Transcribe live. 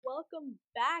welcome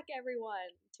back,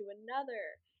 everyone, to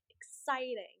another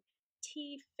exciting,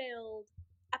 tea filled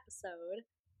episode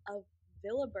of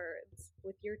Villa Birds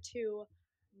with your two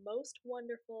most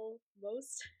wonderful,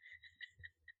 most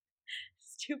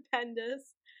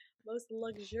stupendous, most You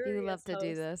love luxurious to do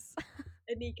hosts, this.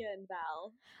 Anika and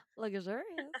Val. Luxurious.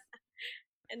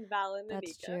 And Val and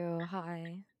That's Anika. true.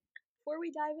 Hi. Before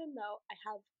we dive in, though, I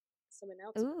have some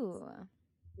announcements. Ooh.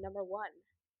 Number one,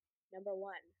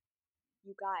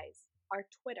 you guys, our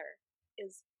Twitter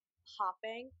is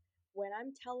popping. When I'm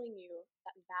telling you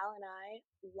that Val and I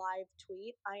live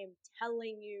tweet, I am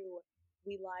telling you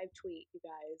we live tweet, you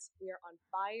guys. We are on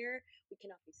fire. We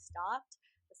cannot be stopped.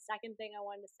 The second thing I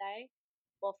wanted to say,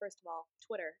 well, first of all,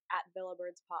 Twitter at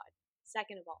VillaBirdsPod.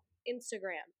 Second of all,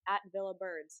 Instagram at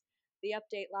VillaBirds. The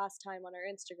update last time on our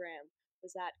Instagram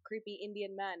was that creepy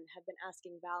Indian men have been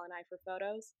asking Val and I for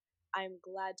photos. I'm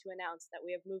glad to announce that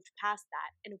we have moved past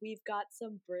that and we've got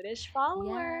some British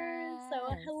followers. So,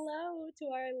 Yes. hello to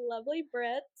our lovely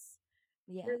Brits.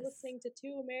 You're Yes. listening to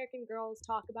two American girls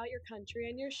talk about your country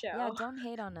and your Yeah, show. don't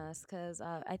hate on us because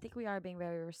I think we are being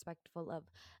very respectful of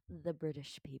the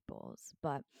British peoples.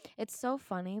 But it's so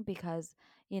funny because,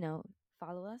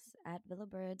 follow us at Villa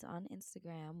Birds on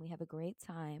Instagram. We have a great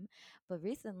time. But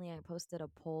recently I posted a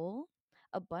poll,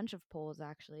 a bunch of polls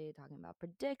actually, talking about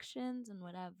predictions and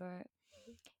whatever.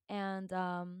 And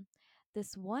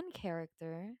this one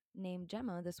character named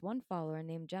Gemma, this one follower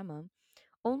named Gemma,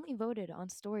 only voted on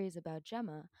stories about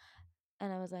Gemma.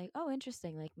 And I was like, oh,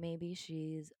 interesting. Like maybe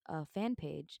she's a fan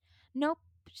page. Nope.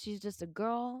 She's just a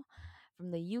girl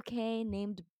from the UK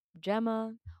named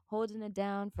Gemma holding it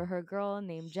down for her girl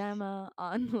named Gemma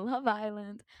on Love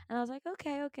Island. And I was like,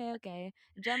 okay, okay, okay.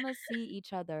 Gemmas see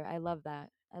each other. I love that.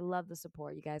 I love the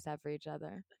support you guys have for each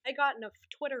other. I got in a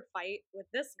Twitter fight with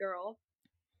this girl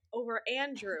over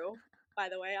Andrew. By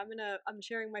the way, I'm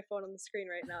sharing my phone on the screen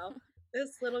right now.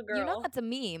 This little You know girl that's a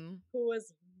meme. who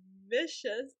was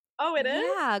vicious. Oh, it is?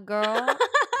 Yeah, girl. I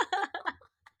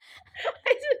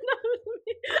didn't know it was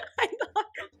me. I thought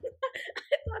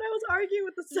I was arguing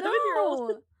with the 7-year-old.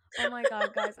 No. Oh my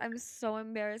god, guys, I'm so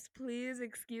embarrassed. Please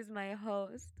excuse my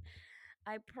host.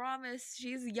 I promise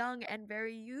she's young and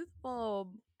very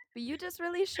youthful. But you just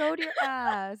really showed your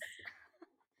ass.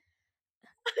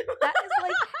 That is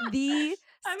like the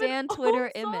I'm an Stan old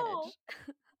Twitter soul. image.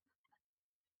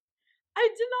 I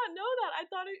did not know that. I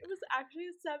thought it was actually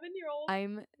a 7-year-old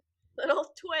I'm little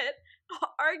twit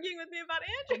arguing with me about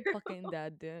I'm Andrew. fucking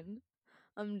dead, dude.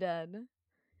 I'm dead.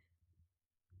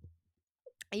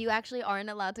 You actually aren't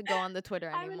allowed to go on the Twitter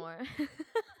I'm an anymore.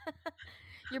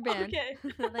 You're banned. okay.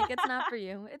 Like it's not for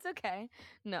you. It's okay.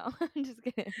 No, I'm just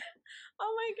kidding.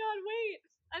 Oh my god, wait.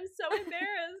 I'm so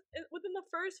embarrassed. Within the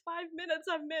first 5 minutes,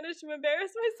 I've managed to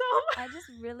embarrass myself. I just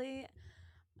really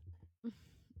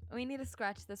we need to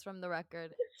scratch this from the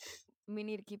record. We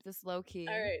need to keep this low key.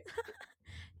 All right.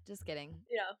 Just kidding.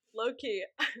 Yeah, low key.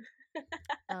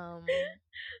 Um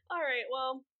All right.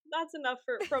 Well, that's enough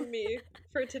from me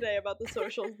for today about the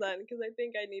socials then, because I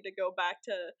think I need to go back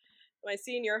to my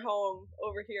senior home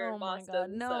over here oh in my god.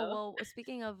 Boston. No, So, well,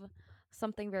 speaking of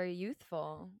something very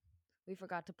youthful, we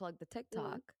forgot to plug the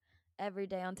TikTok. mm. Every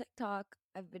day on TikTok,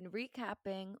 I've been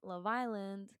recapping Love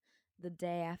Island the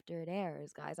day after it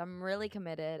airs, guys. I'm really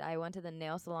committed. I went to the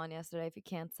nail salon yesterday. If you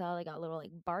can't tell, I got little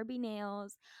like Barbie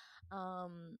nails.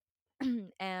 Um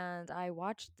and I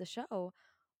watched the show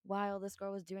while this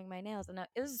girl was doing my nails, and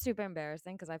it was super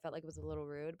embarrassing because I felt like it was a little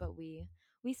rude. But we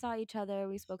saw each other,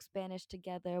 we spoke Spanish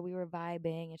together, we were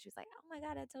vibing, and she was like, "Oh my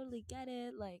god, I totally get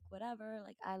it. Like whatever.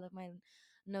 Like I love my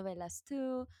novelas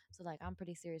too, so like I'm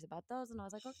pretty serious about those." And I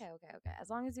was like, "Okay, okay, okay.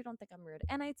 As long as you don't think I'm rude."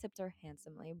 And I tipped her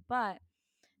handsomely, but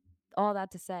all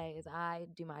that to say is I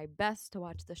do my best to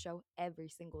watch the show every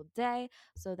single day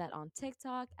so that on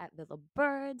TikTok at Villa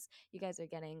Birds, you guys are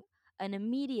getting an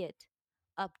immediate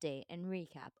update and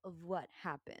recap of what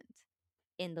happened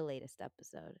in the latest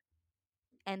episode.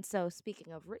 And so,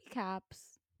 speaking of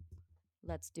recaps,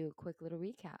 let's do a quick little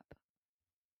recap.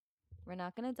 We're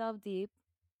not going to delve deep.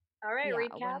 All right, Yeah, we're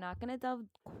recap. not going to delve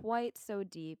quite so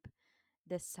deep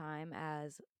this time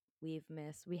as we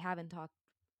haven't talked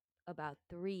about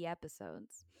 3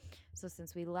 episodes. So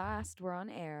since we last were on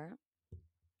air,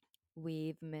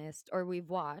 we've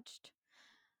watched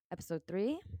episode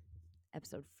 3,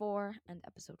 episode 4, and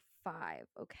episode 5.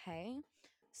 Okay.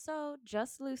 So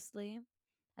just loosely,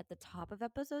 at the top of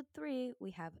episode 3,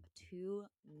 we have 2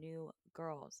 new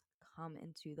girls come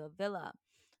into the villa.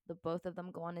 The both of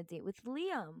them go on a date with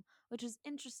Liam, which is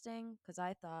interesting because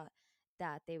I thought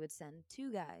that they would send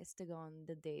 2 guys to go on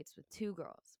the dates with 2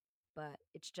 girls, but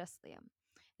it's just Liam.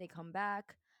 They come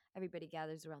back Everybody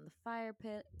gathers around the fire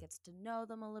pit, gets to know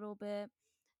them a little bit.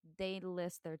 They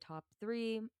list their top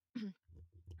three.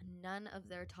 None of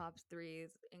their top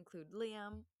threes include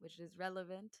Liam, which is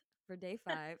relevant for day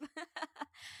 5.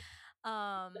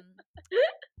 um,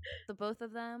 the both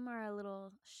of them are a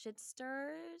little shit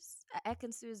stirrers.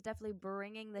 Ekansu is definitely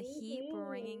bringing the heat,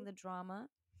 bringing Mm-hmm. the drama.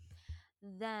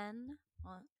 Then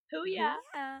on Who who yeah.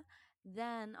 yeah.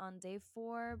 Then on day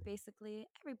 4, basically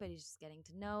everybody's just getting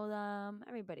to know them.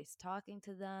 Everybody's talking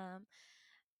to them.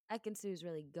 Ekansu is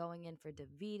really going in for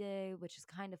Davide, which is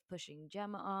kind of pushing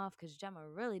Gemma off because Gemma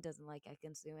really doesn't like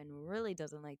Ekansu and really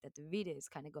doesn't like that Davide is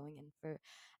kind of going in for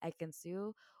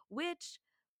Ekansu, which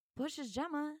pushes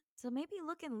Gemma to maybe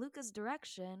look in Luca's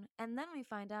direction. And then we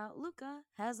find out Luca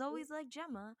has always liked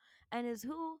Gemma and is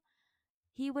who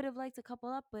he would have liked to couple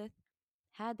up with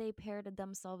had they paired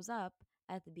themselves up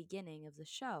at the beginning of the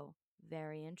show.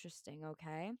 Very interesting,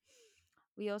 okay?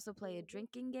 We also play a Mm-hmm.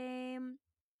 drinking game.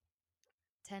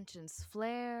 Tensions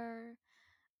flare.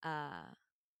 Uh,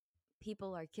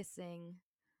 people are kissing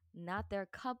not their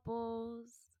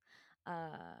couples.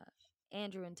 Uh,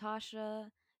 Andrew and Tasha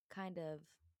kind of,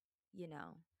 you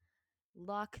know,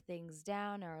 lock things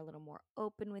down, are a little more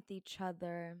open with each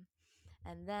other.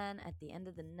 And then at the end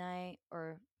of the night,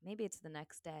 or maybe it's the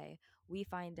next day, we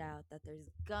find out that there's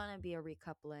gonna be a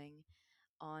recoupling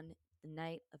on the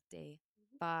night of day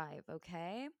 5,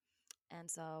 okay? And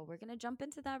so we're gonna jump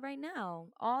into that right now.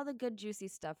 All the good, juicy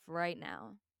stuff right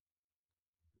now.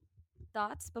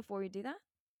 Thoughts before we do that?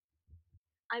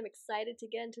 I'm excited to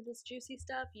get into this juicy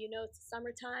stuff. You know, it's the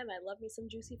summertime. I love me some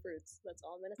juicy fruits. That's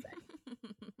all I'm gonna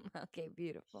say. Okay,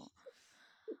 beautiful.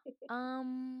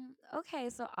 Okay,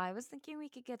 so I was thinking we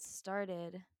could get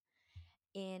started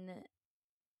in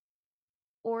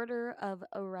order of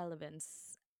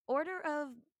irrelevance. Order of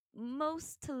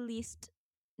most to least,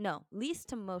 no, least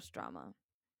to most drama.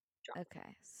 Drama.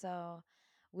 Okay, so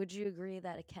would you agree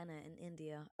that Akena and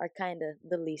India are kind of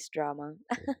the least drama?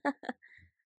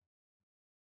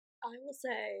 I will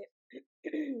say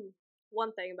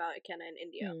one thing about Ikenna in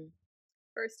India. Hmm.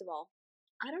 First of all,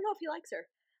 I don't know if he likes her.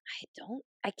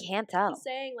 I can't He's tell.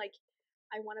 saying like,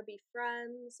 I want to be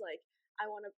friends. Like, I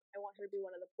want her to be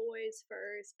one of the boys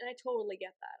first. And I totally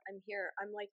get that. I'm here.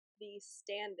 I'm like the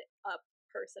stand up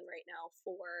person right now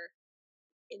for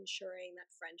ensuring that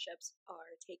friendships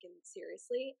are taken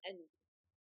seriously, and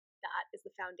that is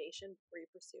the foundation before you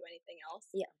pursue anything else.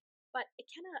 Yeah. But it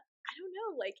kind of, I don't know,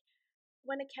 like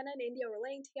when Ikenna and India were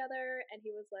laying together, and he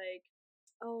was like,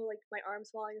 "Oh, like my arm's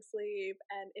falling asleep,"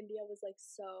 and India was like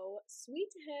so sweet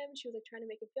to him. She was like trying to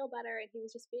make him feel better, and he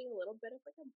was just being a little bit of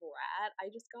like a brat. I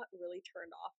just got really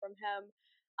turned off from him.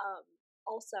 Um,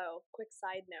 Also, quick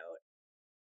side note.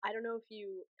 I don't know if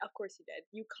you, of course you did.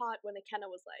 You caught when Ikenna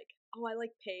was like, "Oh, I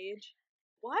like Paige."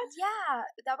 What? Yeah,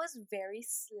 that was very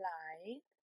sly.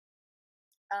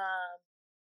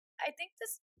 I think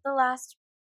the last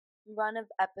run of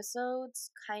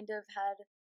episodes kind of had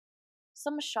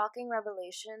some shocking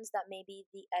revelations that maybe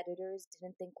the editors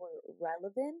didn't think were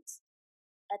relevant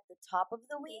at the top of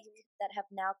the week that have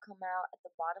now come out at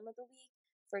the bottom of the week.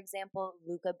 For example,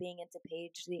 Luca being into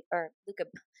Paige or Luca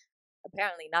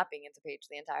apparently not being into Paige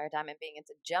the entire time and being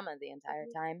into Gemma the entire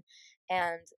Mm-hmm. time,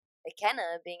 and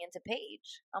Ikenna being into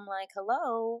Paige. I'm like,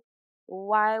 hello,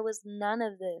 why was none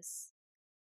of this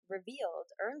revealed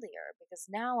earlier? Because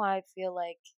now I feel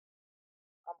like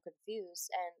I'm confused.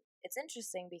 And it's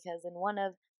interesting because in one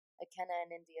of Ikenna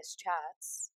and India's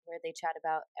chats, where they chat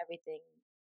about everything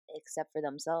except for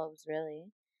themselves, really,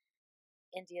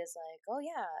 India's like, oh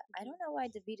yeah, I don't know why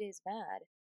Davide is mad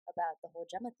about the whole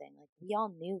Gemma thing. Like, we all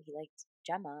knew he liked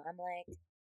Gemma. I'm like,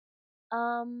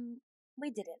 we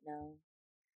didn't know.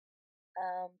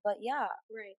 But yeah,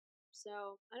 Right.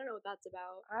 So I don't know what that's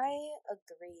about. I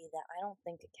agree that I don't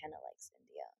think Ikenna likes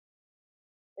India,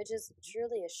 which is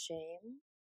truly a shame.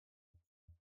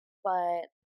 But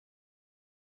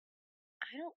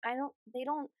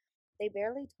they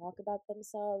barely talk about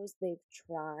themselves. They've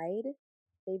tried.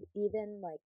 They've even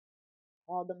like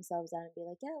called themselves out and be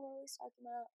like, yeah, we're always talking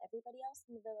about everybody else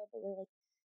in the villa, but we're like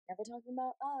never talking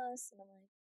about us. And I'm like,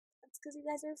 that's because you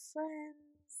guys are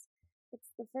friends.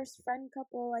 It's the first friend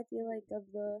couple I feel like of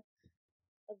the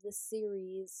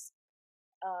series.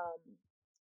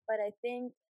 But I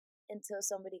think until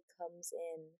somebody comes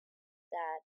in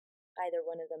that either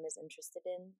one of them is interested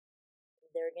in,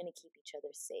 they're gonna keep each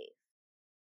other safe.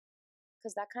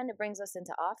 Because that kind of brings us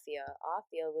into Afia.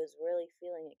 Afia was really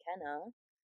feeling Ikenna,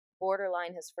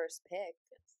 borderline his first pick,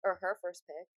 or her first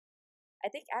pick. I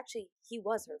think actually he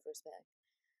was her first pick.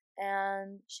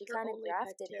 And she Her kind of only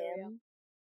pick grafted too, yeah. him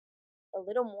a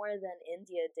little more than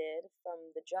India did from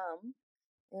the jump.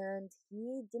 and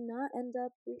he did not end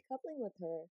up recoupling with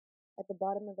her at the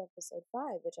bottom of episode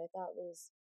 5, which I thought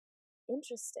was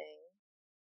interesting.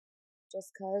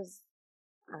 Just because,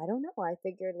 I don't know, I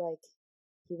figured like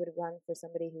he would have gone for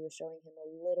somebody who was showing him a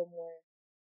little more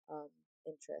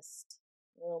interest,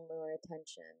 a little more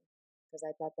attention, because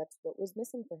I thought that's what was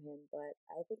missing for him. But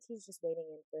I think he's just waiting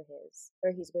in for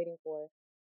he's waiting for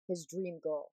his dream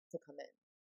girl to come in.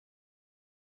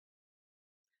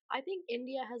 I think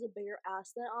India has a bigger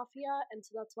ass than Afia, and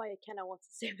so that's why Ikenna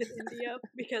wants to stay with India,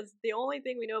 because the only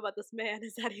thing we know about this man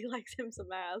is that he likes him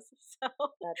some ass. So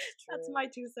That's true. that's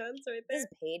my 2 cents right there. Does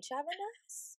Paige have an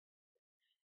ass?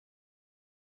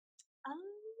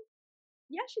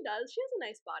 Yeah, she does. She has a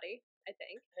nice body, I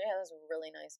think. Yeah, that's a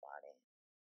really nice body,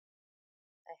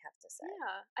 I have to say.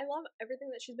 Yeah, I love everything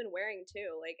that she's been wearing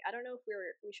too. Like, I don't know if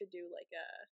we should do like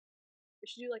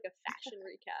a fashion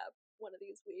recap one of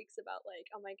these weeks about like,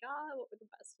 oh my god, what were the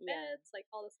best fits, like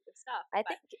all this other stuff. I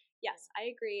But think yes, I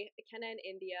agree. Ikenna and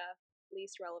India,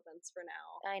 least relevance for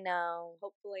now. I know.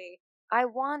 Hopefully, I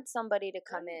want somebody to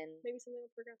come in maybe something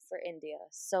will progress. for India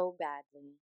so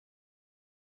badly.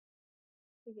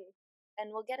 Mm-hmm. And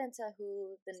we'll get into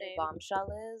who the new Same. bombshell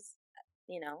is,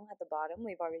 at the bottom.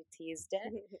 We've already teased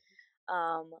it.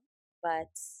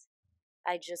 But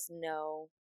I just know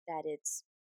that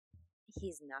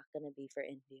he's not going to be for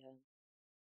India.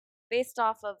 Based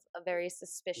off of a very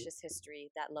suspicious history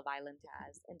that Love Island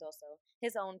has, and also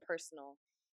his own personal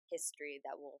history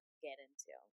that we'll get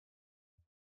into.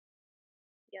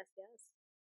 Yes, yes.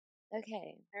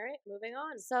 Okay. All right, moving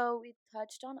on. So we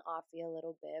touched on Afi a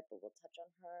little bit, but we'll touch on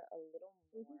her a little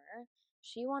more.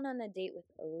 She went on a date with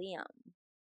Liam.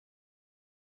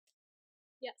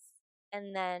 Yes.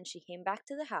 And then she came back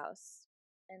to the house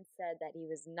and said that he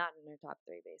was not in her top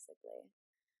 3, basically.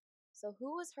 So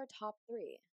who was her top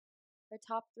 3? Her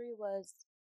top 3 was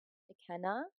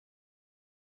Ikenna.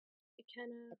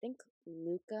 I think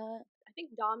Luca. I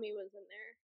think Dami was in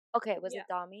there. Okay, was it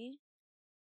Dami?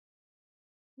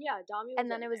 Yeah, Dami was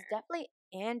and then in it was there. Definitely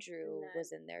Andrew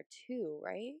was in there too,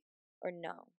 right? Or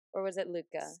no? Or was it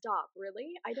Luca? Stop,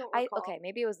 really? I don't recall. Okay,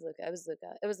 maybe it was Luca. It was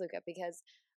Luca because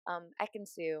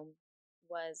Ekansu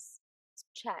was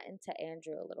chatting to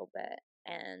Andrew a little bit,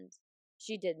 and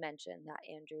she did mention that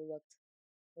Andrew looked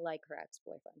like her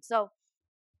ex-boyfriend. So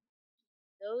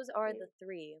those are the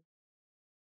 3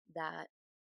 that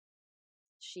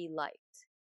she liked.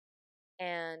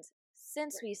 And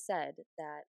since we said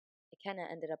that Ikenna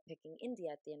ended up picking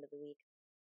India at the end of the week,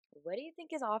 what do you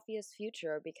think is Afia's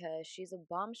future? Because she's a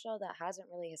bombshell that hasn't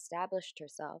really established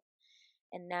herself,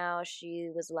 and now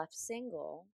she was left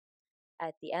single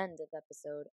at the end of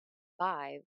episode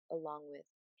 5 along with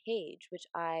Paige, which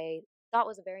I thought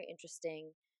was a very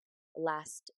interesting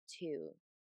last 2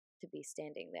 to be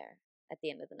standing there at the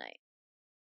end of the night.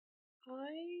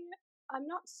 I'm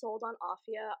not sold on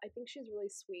Afia. I think she's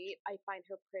really sweet. I find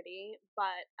her pretty,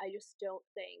 but I just don't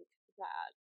think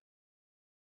that.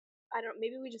 I don't.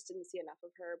 Maybe we just didn't see enough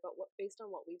of her. But based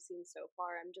on what we've seen so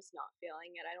far, I'm just not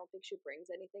feeling it. I don't think she brings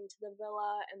anything to the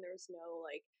villa, and there's no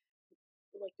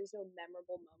there's no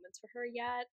memorable moments for her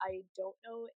yet. I don't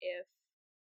know if.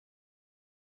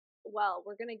 Well,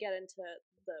 we're gonna get into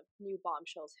the new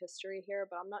bombshell's history here,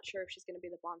 but I'm not sure if she's gonna be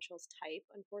the bombshell's type,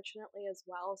 unfortunately, as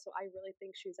well. So I really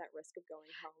think she's at risk of going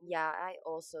home. Yeah, I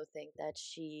also think that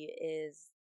she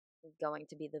is going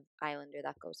to be the islander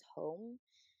that goes home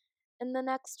in the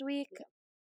next week.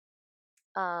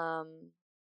 Yeah.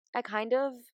 I kind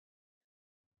of,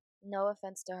 no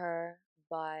offense to her,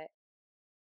 but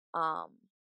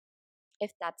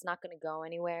if that's not going to go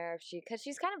anywhere, because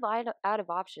she's kind of out of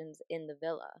options in the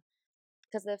villa.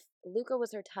 Because if Luca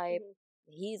was her type,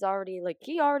 he already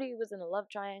was in a love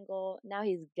triangle. Now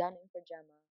he's gunning for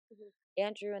Gemma.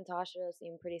 Andrew and Tasha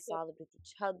seem pretty solid with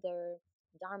each other.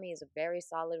 Dami is very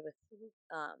solid with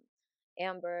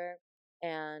Amber.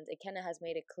 And Ikenna has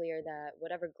made it clear that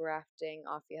whatever grafting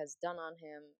Afi has done on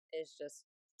him is just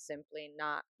simply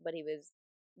not what he was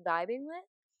vibing with.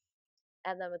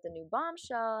 And then with the new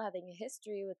bombshell having a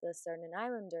history with a certain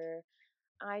islander,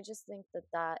 I just think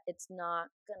that it's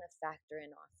not going to factor in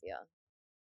Afia.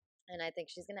 And I think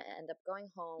she's going to end up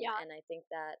going home. Yeah. And I think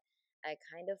that I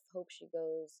kind of hope she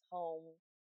goes home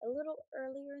a little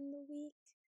earlier in the week,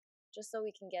 just so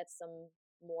we can get some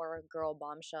more girl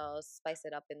bombshells, spice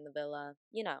it up in the villa,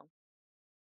 Yeah,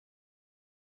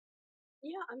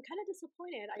 I'm kind of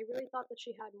disappointed. I really thought that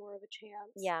she had more of a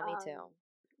chance. Yeah, me too.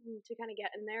 To kind of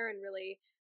get in there and really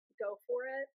go for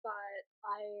it, but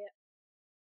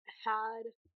had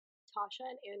Tasha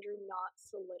and Andrew not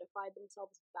solidified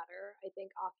themselves better, I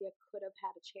think Afia could have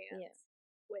had a chance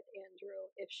with Andrew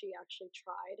if she actually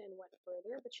tried and went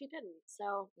further, but she didn't.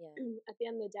 So Yeah. at the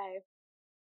end of the day,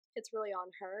 it's really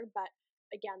on her. But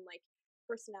again, like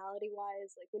personality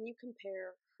wise, like when you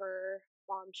compare her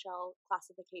bombshell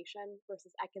classification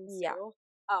versus Yeah. Ekin-Su,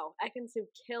 oh, Ekin-Su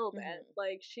killed it. Hmm.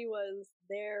 Like she was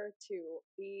there to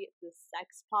be the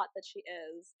sex pot that she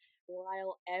is,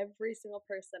 rile every single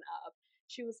person up.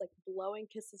 She was like blowing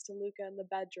kisses to Luca in the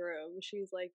bedroom.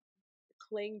 She's like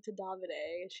cling to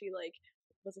Davide. She like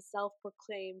was a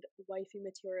self-proclaimed wifey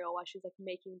material while she's like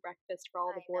making breakfast for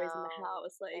all I the boys in the know.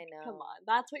 house. Like, I come know. on,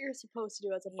 that's what you're supposed to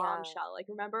do as a Yeah. bombshell. Like,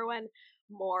 remember when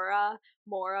Mora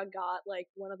got like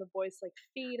one of the boys to, like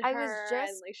feed I was her and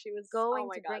just like she was, oh going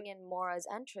my to god. bring in Mora's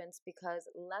entrance because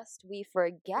lest we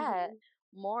forget,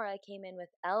 Hmm. Mora came in with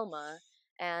Elma,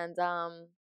 and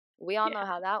we all know Yeah,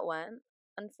 how that went.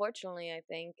 Unfortunately, I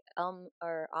think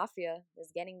or Afia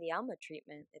is getting the Elma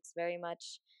treatment. It's very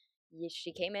much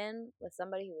she came in with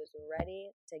somebody who was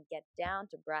ready to get down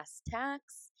to brass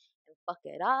tacks and fuck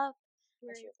it up,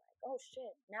 and she right. was like, "Oh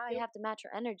shit, now I Yep. have to match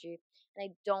her energy," and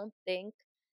I don't think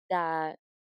that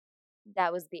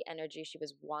that was the energy she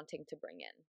was wanting to bring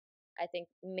in. I think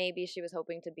maybe she was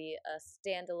hoping to be a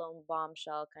standalone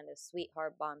bombshell, kind of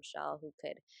sweetheart bombshell who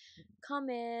could come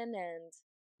in and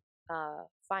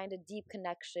find a deep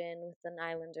connection with an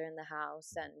islander in the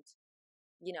house and,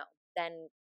 then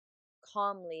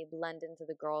calmly blend into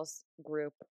the girls'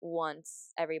 group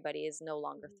once everybody is no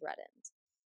longer Mhm. threatened.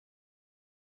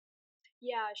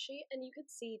 Yeah, she and you could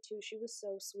see too, she was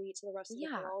so sweet to the rest of the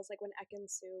Yeah, girls. Like when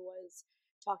Ekin-Su was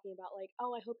talking about like,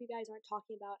 oh, I hope you guys aren't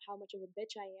talking about how much of a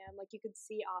bitch I am. Like you could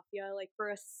see Afia, like for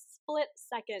a split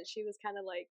second, she was kind of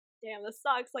like, damn, this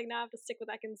sucks. Like now I have to stick with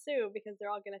Ekin-Su because they're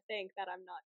all gonna think that I'm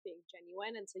not being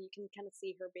genuine. And so you can kind of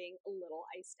see her being a little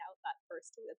iced out that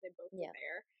first day that they both were yeah.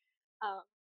 there. Um,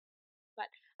 but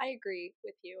I agree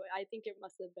with you. I think it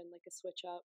must have been like a switch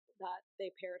up that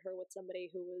they paired her with somebody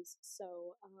who was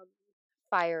so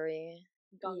Fiery.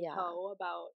 gung Yeah. ho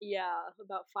about, yeah,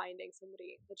 about finding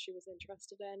somebody that she was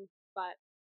interested in. But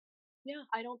yeah,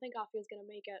 I don't think Afia's gonna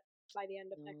make it by the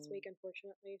end of next No. week,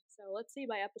 unfortunately. So let's see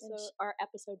by And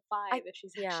episode I, five if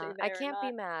she's yeah, actually I there or can't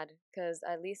be not. mad because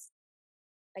at least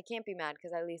I can't be mad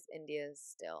because at least India is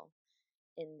still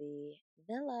in the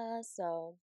villa.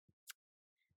 So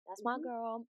that's my Hmm.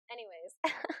 girl. Anyways,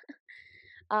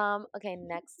 okay,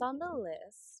 next on the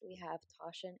list we have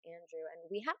Tasha and Andrew, and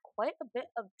we had quite a bit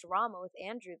of drama with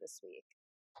Andrew this week.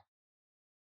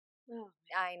 Oh,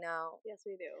 I know. yes,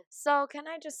 we do. So can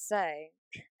I just say,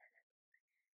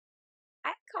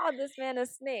 I called this man a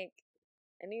snake.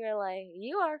 And you were like,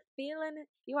 you are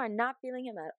not feeling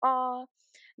him at all.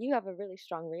 You have a really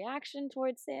strong reaction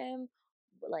towards him,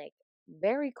 like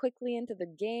very quickly into the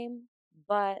game.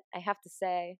 But I have to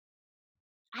say,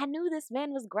 I knew this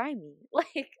man was grimy.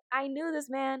 Like, I knew this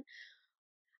man,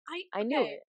 I knew Okay,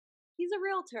 it. he's a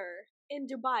realtor in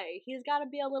Dubai. He's got to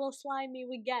be a little slimy.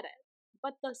 We get it.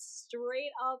 But the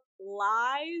straight up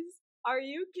lies? Are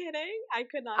you kidding? I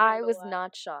could not I handle was that.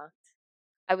 not shocked.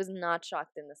 I was not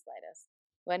shocked in the slightest.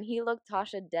 When he looked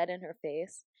Tasha dead in her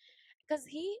face, because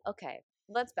okay,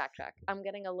 let's backtrack. I'm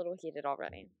getting a little heated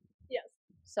already. Yes.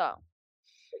 So,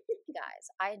 guys,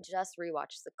 I just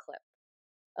rewatched the clip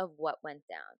of what went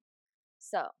down.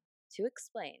 So, to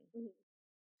explain, Mhm.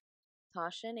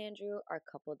 Tasha and Andrew are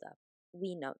coupled up.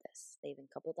 We know this. They've been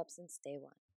coupled up since day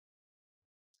one.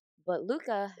 But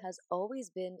Luca has Yes. always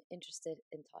been interested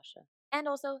in Tasha. And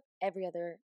also every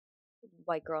other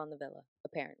white girl in the villa,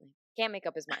 apparently. Can't make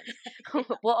up his mind.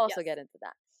 Yeah. We'll also Yes. get into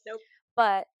that. Nope.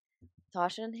 But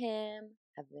Tasha and him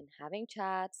have been having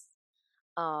chats.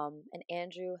 And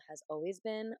Andrew has always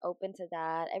been open to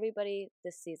that. Everybody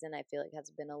this season, I feel like, has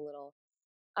been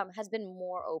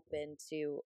more open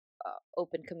to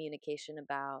open communication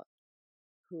about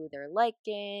who they're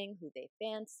liking, who they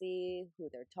fancy, who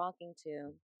they're talking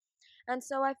to. And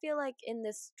so I feel like in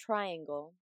this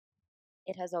triangle,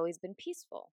 it has always been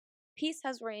peaceful. Peace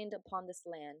has reigned upon this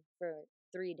land for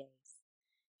 3 days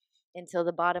until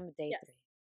the bottom of day Yes. three,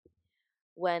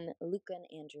 when Luca and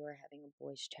Andrew are having a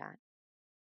boys' chat.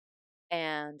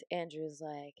 And Andrew's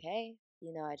like, hey,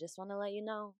 I just want to let you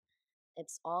know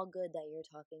it's all good that you're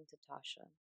talking to Tasha.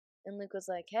 And Luca's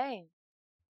like, hey,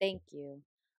 thank you.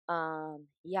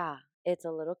 Yeah, it's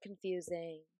a little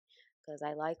confusing because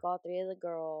I like all three of the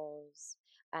girls.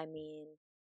 I mean,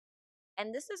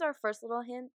 and this is our first little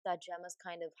hint that Gemma's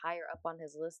kind of higher up on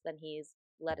his list than he's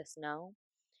let us know.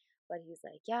 But he's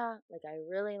like, yeah, like I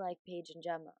really like Paige and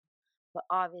Gemma. But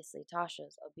obviously,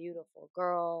 Tasha's a beautiful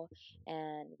girl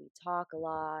and we talk a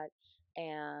lot.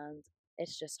 And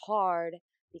it's just hard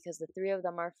because the three of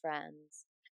them are friends.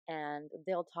 and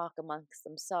they'll talk amongst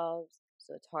themselves,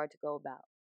 so it's hard to go about.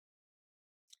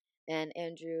 And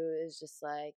Andrew is just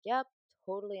like, yep,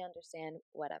 totally understand,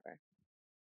 whatever.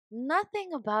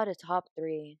 Nothing about a top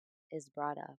three is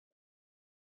brought up.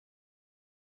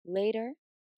 Later,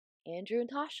 Andrew and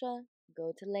Tasha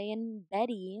go to lay in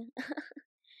Betty,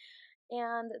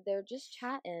 and they're just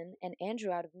chatting, and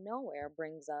Andrew out of nowhere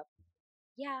brings up,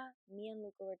 yeah, me and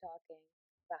Luca were talking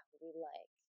about who we like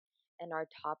and our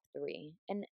top three.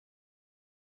 And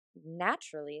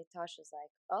naturally, Tasha's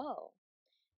like, oh,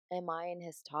 am I in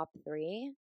his top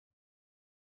three?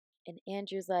 And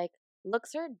Andrew's like,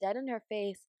 looks her dead in her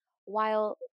face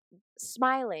while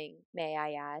smiling, may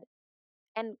I add,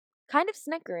 and kind of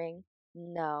snickering,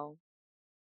 no.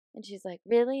 And she's like,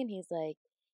 really? And he's like,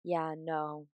 yeah,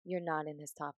 no, you're not in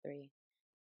his top three.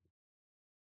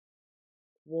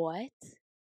 What?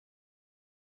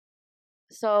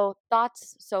 So,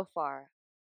 thoughts so far?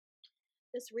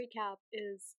 This recap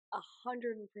is 100%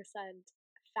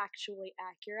 factually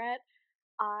accurate.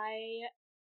 I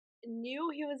knew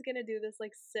he was gonna do this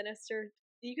like sinister.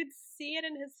 You could see it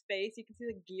in his face. You could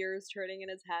see the gears turning in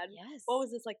his head. Yes. What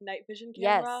was this, like, night vision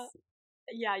camera? Yes.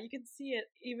 Yeah, you could see it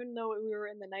even though we were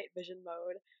in the night vision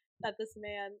mode. That this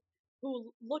man,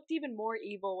 who looked even more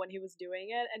evil when he was doing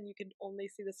it, and you could only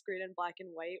see the screen in black and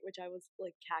white, which I was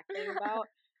like cackling about.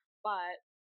 But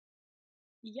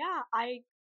yeah, I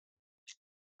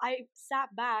sat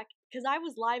back because I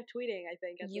was live tweeting, I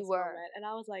think, at You this were. moment, and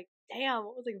I was like, "Damn!"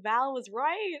 I was like, "Val was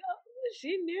right.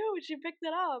 She knew. She picked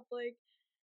it up." Like,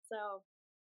 so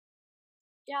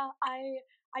yeah,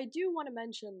 I do want to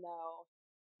mention though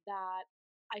that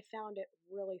I found it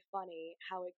really funny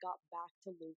how it got back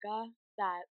to Luca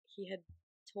that he had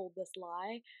told this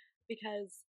lie,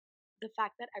 because the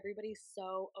fact that everybody's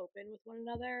so open with one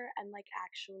another and like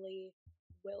actually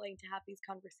willing to have these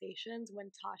conversations.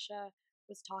 When Tasha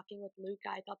was talking with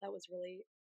Luca, I thought that was really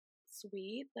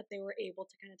sweet that they were able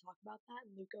to kind of talk about that,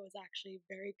 and Luca was actually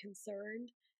very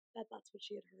concerned that that's what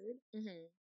she had heard. Mm-hmm.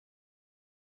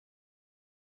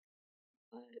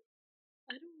 But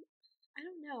I don't I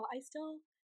don't know.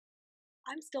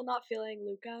 I'm still not feeling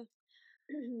Luca,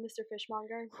 Mr.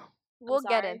 Fishmonger. I'm We'll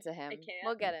get sorry. into I him.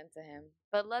 We'll can't. get into him.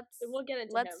 But We'll get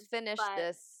into let's him. finish But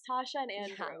this. Tasha and Yeah,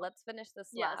 Andrew. let's finish the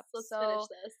Yes, slap. let's finish So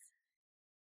this.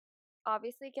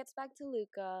 obviously it gets back to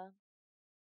Luca.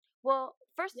 Well,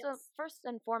 Yes. first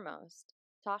and foremost,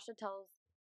 Tasha tells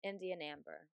Indy and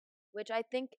Amber, which I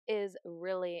think is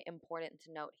really important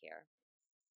to note here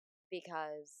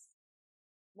because,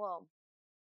 well,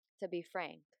 to be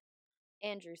frank,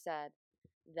 Andrew said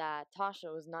that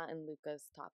Tasha was not in Luca's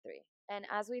top three. And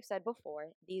as we've said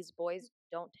before, these boys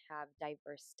don't have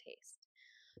diverse taste.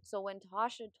 So when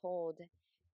Tasha told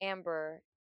Amber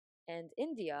and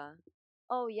India,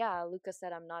 oh yeah, Luca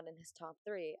said I'm not in his top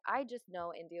three, I just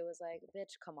know India was like,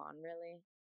 bitch, come on, really?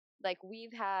 Like,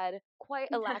 we've had quite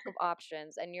a lack of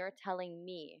options, and you're telling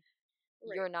me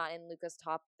Right. you're not in Luca's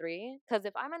top three? Because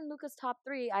if I'm in Luca's top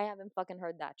three, I haven't fucking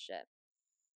heard that shit.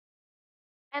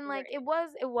 And like Right.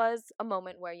 it was a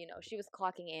moment where, you know, she was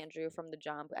clocking Andrew from the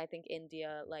jump. I think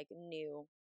India like knew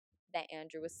that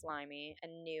Andrew was slimy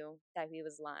and knew that he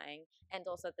was lying, and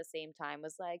also at the same time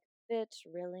was like, bitch,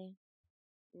 really?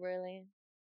 Really?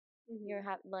 Hmm.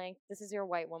 Like, this is your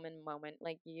white woman moment.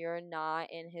 Like, you're not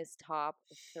in his top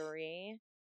three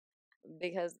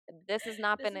because this has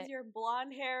not This been is a, your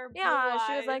blonde hair, blue yeah,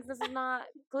 she was eyes like, this is not,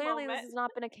 clearly this moment. has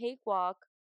not been a cakewalk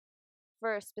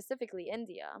for specifically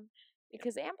India,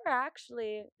 because Amber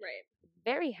actually Right.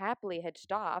 very happily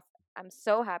hitched off. I'm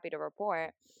so happy to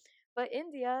report. But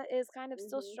India is kind of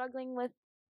still Hmm. struggling with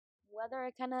whether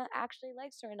it kind of actually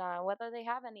likes her or not, whether they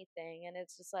have anything. And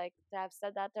it's just like, to have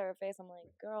said that to her face, I'm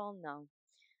like, girl, no.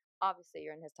 Obviously,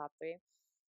 you're in his top three.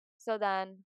 So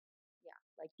then, yeah,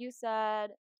 like you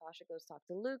said, Tasha goes talk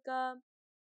to Luca.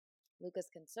 Luca's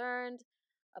concerned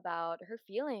about her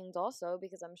feelings also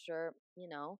because I'm sure, you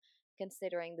know,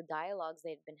 considering the dialogues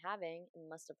they'd been having, it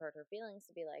must have hurt her feelings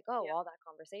to be like, oh, Yeah. all that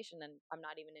conversation and I'm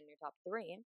not even in your top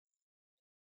three.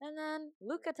 And then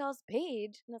Luca tells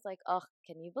Paige, and it's like, ugh,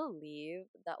 can you believe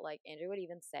that like Andrew would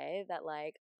even say that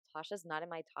like Tasha's not in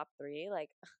my top three? Like,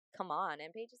 come on.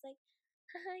 And Paige is like,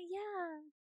 yeah,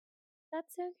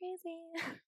 that's so crazy.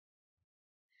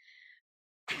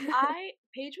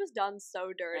 Paige was done so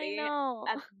I dirty know.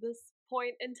 at this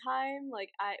point in time. Like,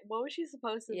 what was she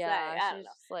supposed to say? Yeah, I don't she's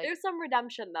know. just like, There's some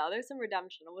redemption though. There's some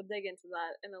redemption. We'll dig into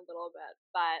that in a little bit.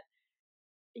 But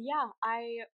yeah,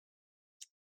 I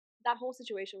that whole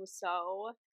situation was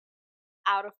so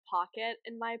out of pocket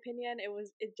in my opinion.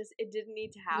 It didn't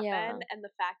need to happen, yeah. and the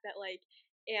fact that like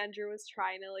Andrew was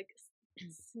trying to like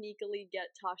sneakily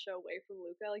get Tasha away from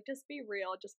Luca. Like, just be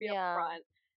real, just be Yeah. upfront.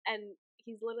 And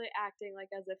he's literally acting like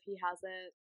as if he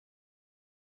hasn't.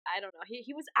 I don't know.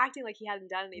 He was acting like he hadn't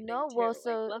done anything No, well, too.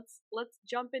 Like, so let's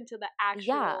jump into the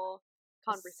yeah. actual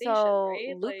conversation, So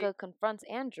right? Like, Luca confronts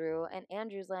Andrew, and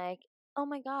Andrew's like, "Oh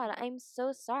my God, mhm. I'm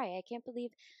so sorry. I can't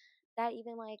believe that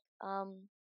even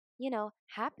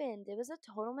happened. It was a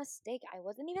total mistake. I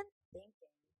wasn't even thinking."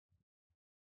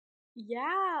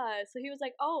 Yeah. So he was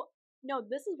like, "Oh, no,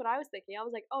 this is what I was thinking." I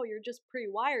was like, "Oh, you're just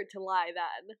pre-wired to lie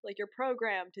then. Like you're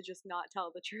programmed to just not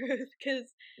tell the truth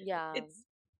cuz Yeah. it's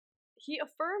he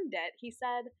affirmed it. He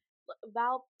said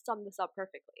Val summed this up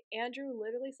perfectly. Andrew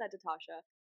literally said to Tasha,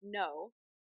 "No,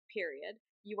 period.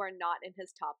 You are not in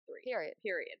his top 3. Period.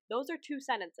 Period." Those are two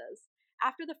sentences.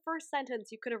 After the first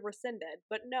sentence, you could have rescinded,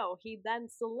 but no, he then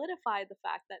solidified the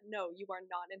fact that no, you are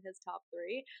not in his top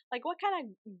 3. Like, what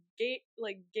kind of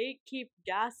gatekeep,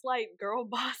 gaslight, girl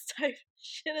boss type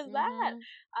shit is that? Mhm.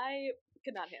 I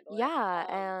could not handle it. Yeah,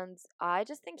 and I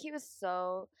just think he was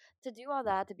so to do all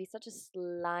that to be such a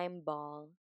slime ball.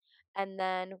 And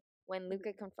then when Luca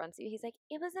Mhm. confronts you, he's like,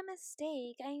 "It was a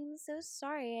mistake. I'm so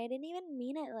sorry. I didn't even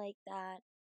mean it like that."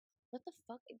 What the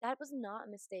fuck? That was not a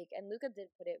mistake. And Luca did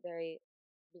put it very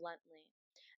bluntly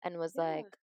and was Yeah.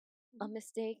 like, "A Mhm.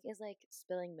 mistake is like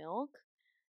spilling milk.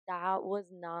 That was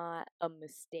not a Yeah.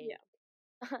 mistake."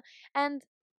 And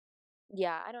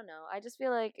yeah, I don't know. I just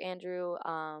feel like Andrew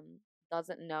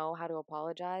doesn't know how to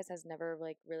apologize, has never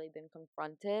like really been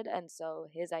confronted, and so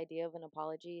his idea of an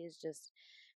apology is just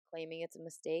claiming it's a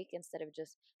mistake instead of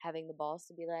just having the balls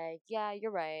to be like, "Yeah,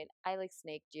 you're right. I like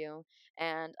snaked you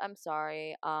and I'm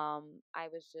sorry. I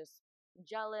was just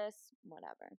jealous,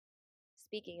 whatever."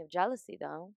 Speaking of jealousy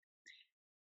though,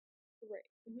 Right.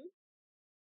 Mhm.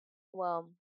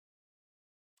 well,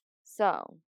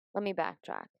 so let me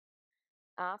backtrack.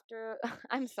 After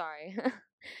I'm sorry.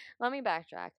 Let me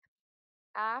backtrack.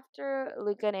 After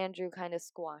Luca and Andrew kind of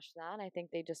squash that, I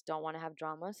think they just don't want to have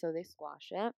drama, so they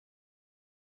squash it.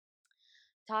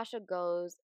 Tasha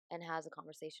goes and has a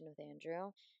conversation with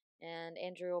Andrew, and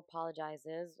Andrew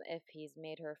apologizes if he's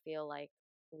made her feel like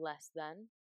less than.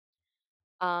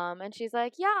 And she's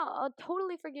like, "Yeah, I'll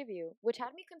totally forgive you," which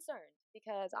had me concerned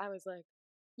because I was like,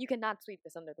 "You cannot sweep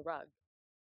this under the rug."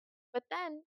 But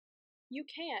then You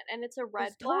can't, and it's a it was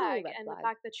red totally a flag, red and the flag.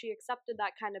 fact that she accepted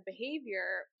that kind of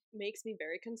behavior makes me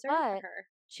very concerned for But her.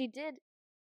 she did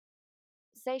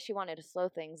say she wanted to slow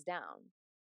things down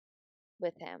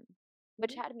with him,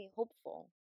 which Mhm. had me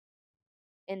hopeful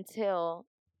until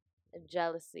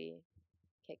jealousy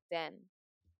kicked in.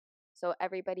 So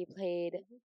everybody played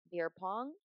Mhm. beer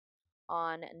pong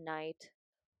on night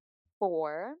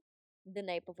 4, the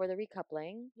night before the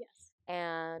recoupling. Yes.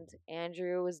 And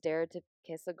Andrew was dared to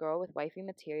kiss a girl with wifey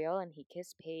material, and he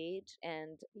kissed Paige.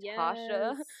 And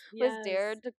Tasha Yes. was Yes.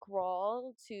 dared to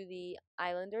crawl to the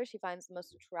islander she finds the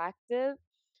most attractive.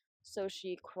 So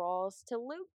she crawls to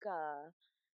Luca.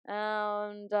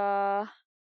 And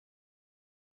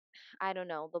I don't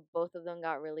know, the both of them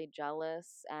got really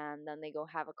jealous, and then they go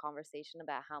have a conversation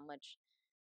about how much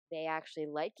they actually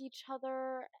like each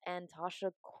other, and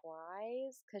Tasha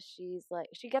cries because she's like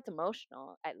she gets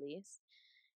emotional at least.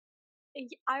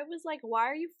 I was like, why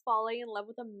are you falling in love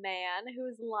with a man who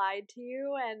has lied to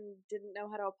you and didn't know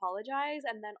how to apologize,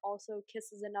 and then also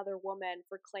kisses another woman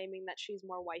for claiming that she's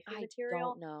more wifey I don't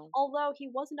material? know. Although he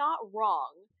was not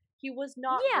wrong. He was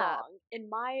not Yeah. wrong. In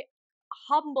my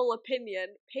humble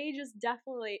opinion, Paige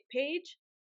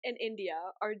and India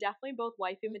are definitely both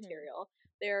wifey Mhm. material.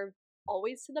 They're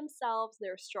always to themselves,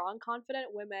 they're strong,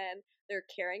 confident women, they're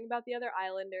caring about the other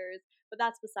islanders, but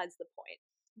that's besides the point.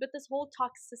 But this whole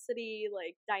toxicity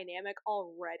like dynamic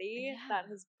already that Yeah.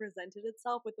 has presented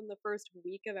itself within the first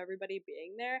week of everybody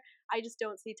being there, I just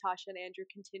don't see Tasha and Andrew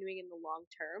continuing in the long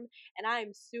term. And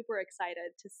I'm super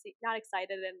excited to see, not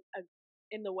excited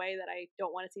in the way that I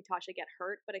don't want to see Tasha get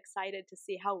hurt, but excited to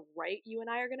see how right you and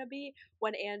I are going to be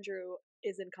when Andrew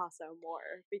is in Casa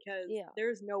more, because Yeah.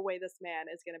 there's no way this man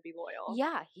is going to be loyal.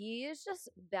 Yeah, he is just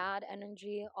bad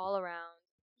energy all around.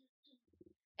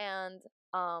 And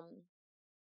um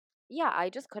yeah, I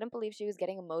just couldn't believe she was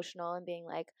getting emotional and being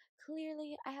like,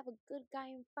 "Clearly I have a good guy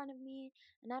in front of me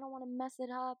and I don't want to mess it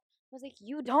up." I was like,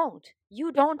 "You don't.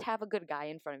 You don't have a good guy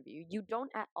in front of you. You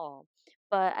don't at all."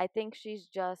 But I think she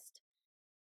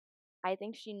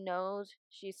knows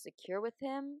she's secure with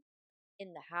him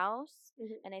in the house,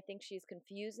 Mhm. and I think she's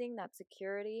confusing that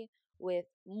security with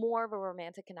more of a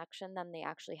romantic connection than they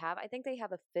actually have. I think they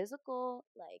have a physical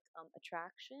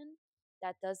attraction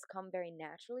that does come very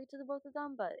naturally to the both of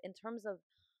them, but in terms of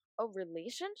a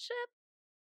relationship,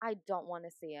 I don't want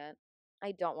to see it.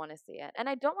 I don't want to see it. And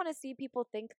I don't want to see people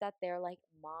think that they're like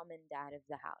mom and dad of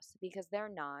the house because they're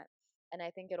not. And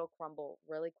I think it'll crumble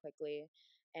really quickly.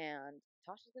 And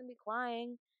Tasha's going to be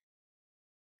crying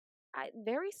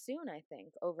very soon, I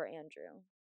think, over Andrew.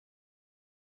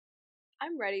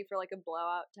 I'm ready for like a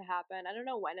blowout to happen. I don't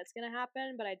know when it's gonna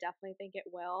happen, but I definitely think it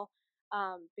will.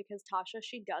 Because Tasha,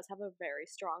 she does have a very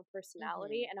strong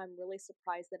personality, Hmm. and I'm really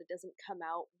surprised that it doesn't come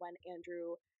out when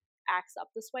Andrew acts up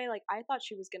this way. Like I thought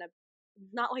she was gonna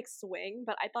not like swing,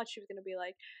 but I thought she was gonna be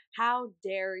like, "How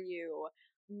dare you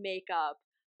make up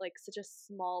like such a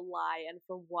small lie and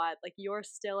for what? Like you're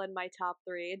still in my top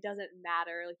three. It doesn't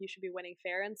matter. Like you should be winning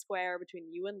fair and square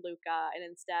between you and Luca, and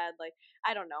instead like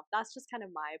I don't know. That's just kind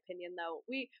of my opinion though.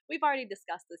 We've already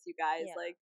discussed this, you guys. Yeah.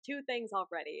 Like two things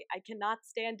already. I cannot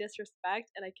stand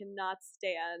disrespect and I cannot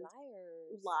stand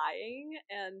Liars. lying,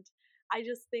 and I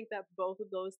just think that both of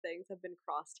those things have been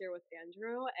crossed here with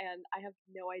Andrew, and I have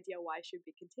no idea why she would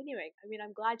be continuing. I mean,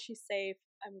 I'm glad she's safe.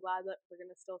 I'm glad that we're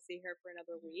gonna still see her for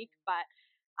another week, Hmm. but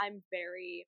I'm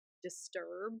very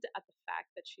disturbed at the fact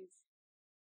that she's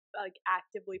like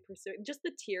actively pursuing. Just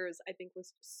the tears I think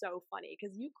was so funny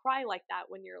because you cry like that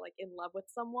when you're like in love with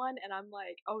someone, and I'm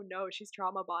like, oh no, she's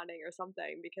trauma bonding or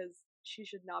something because she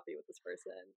should not be with this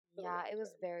person for the Yeah, long it was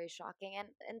term. very shocking.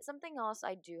 And something else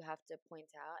I do have to point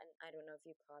out, and I don't know if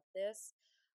you caught this,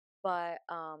 but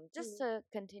just Mm. to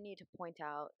continue to point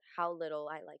out how little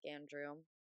I like Andrew.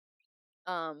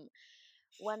 Um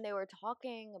when they were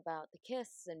talking about the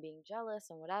kiss and being jealous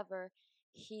and whatever,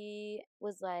 he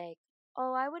was like,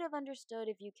 "Oh, I would have understood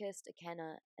if you kissed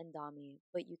Akenna and Dami,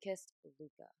 but you kissed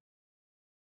Luca."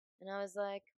 And I was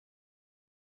like,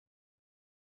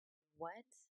 "What?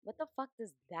 What the fuck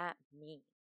does that mean?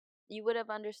 You would have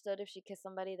understood if she kissed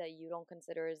somebody that you don't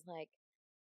consider as like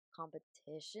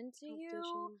competition to you,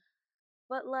 Competition,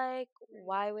 but like, right?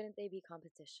 why wouldn't they be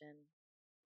competition?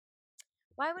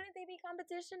 Why wouldn't they be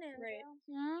competition, Right. Andrew?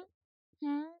 Hmm?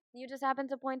 Hmm? You just happened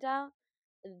to point out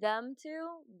them two?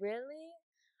 Really?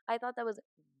 I thought that was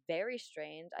very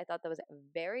strange. I thought that was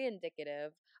very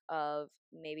indicative of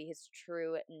maybe his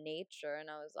true nature. And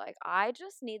I was like, I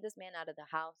just need this man out of the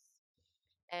house.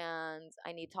 And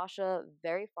I need Tasha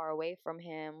very far away from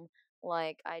him.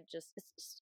 Like, it's just,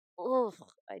 ugh,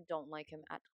 I don't like him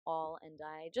at all. And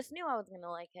I just knew I was going to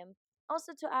like him.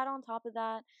 Also, to add on top of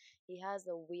that, he has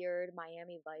a weird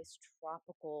Miami Vice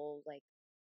tropical, like,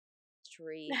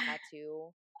 tree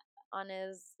tattoo on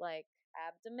his like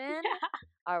abdomen. Yeah.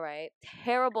 All right,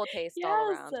 terrible taste all Yes.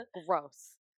 around.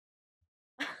 Gross.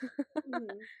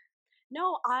 Mhm.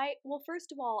 No, I well,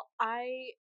 first of all,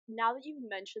 I now that you've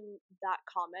mentioned that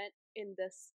comment in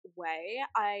this way,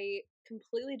 I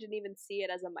completely didn't even see it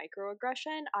as a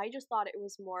microaggression. I just thought it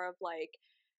was more of like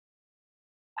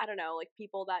I don't know, like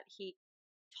people that he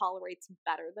tolerates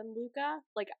better than Luca.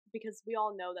 Like because we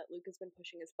all know that Luca's been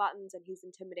pushing his buttons and he's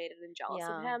intimidated and jealous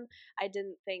of Yeah, him. I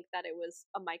didn't think that it was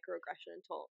a microaggression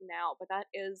until now, but that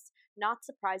is not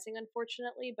surprising,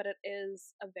 unfortunately. But it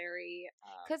is a very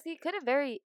because he could have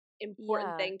very important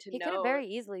yeah thing to he could have note. very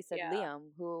easily said Yeah.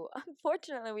 Liam, who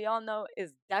unfortunately we all know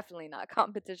is definitely not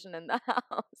competition in the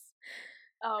house.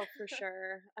 Oh, for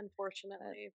sure, But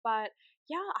unfortunately. But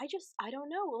yeah, I don't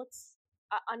know. Let's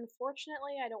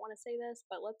unfortunately, I don't want to say this,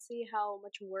 but let's see how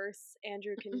much worse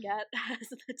Andrew can get as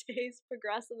the days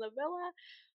progress in the villa.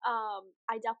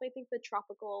 I definitely think the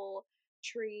tropical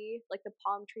tree, like the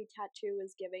palm tree tattoo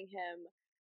is giving him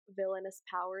villainous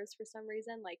powers for some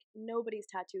reason. Like nobody's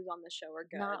tattoos on the show are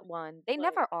good. not one. They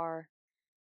Like never are.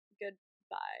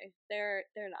 goodbye. They're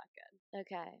not good.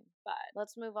 Okay, But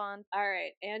let's move on. all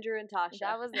right, Andrew and Tasha.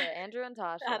 That was it. Andrew and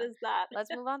That Tasha. is that.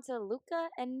 Let's move on to Luca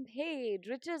and Paige,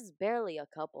 which is barely a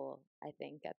couple, I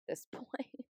think, at this point.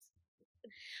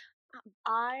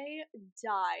 I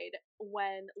died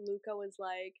when Luca was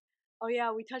like, "Oh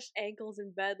yeah, we touched ankles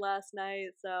in bed last night,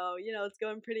 so it's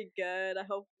going pretty good. I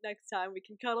hope next time we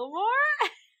can cuddle more."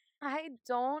 I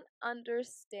don't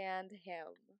understand him.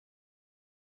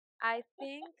 I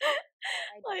think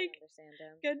I don't Like, understand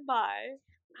him. goodbye.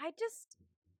 I just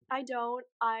I don't.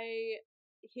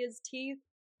 His teeth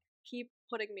keep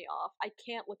putting me off. I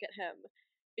can't look at him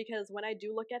because when I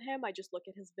do look at him, I just look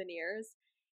at his veneers,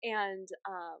 and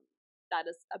that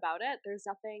is about it. There's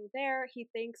nothing there. He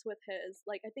thinks with his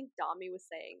like I think Dami was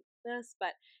saying this,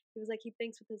 but he was like he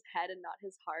thinks with his head and not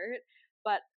his heart.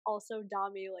 But also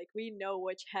Dami, like we know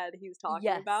which head he's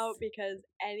talking about yes. because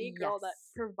any girl that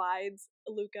Yes. provides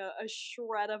Luca a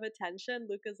shred of attention,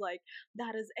 Luca's like,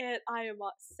 that is it. I am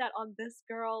set on this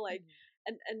girl. Like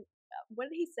Mhm. and what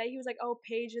did he say? He was like, "Oh,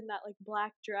 Paige in that like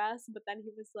black dress," but then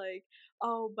he was like,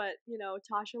 "Oh, but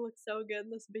Tasha looks so good in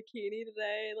this bikini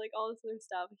today." Like all this other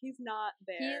stuff. He's not He's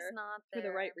there not for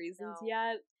the right there. reasons No.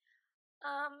 yet.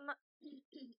 Um,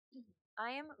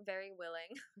 I am very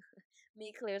willing.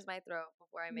 Me clears my throat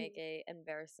before I make Mhm. a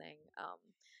embarrassing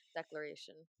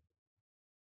declaration.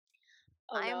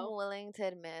 Oh I am no. willing to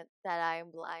admit that I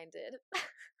am blinded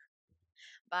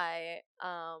by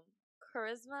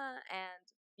charisma and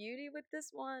beauty with this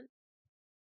one.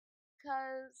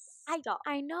 Cause Stop.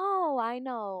 I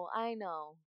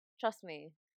know. Trust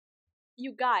me.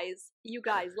 You guys,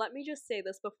 let me just say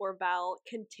this before Val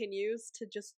continues to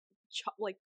just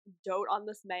like dote on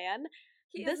this man.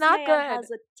 He is This not man good. has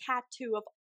a tattoo of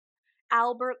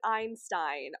Albert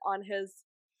Einstein on his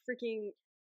freaking,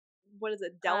 what is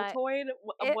it, I deltoid,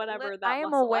 whatever I that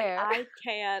am muscle. aware. I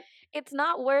can't. It's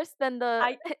not worse than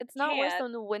I it's not worse can't.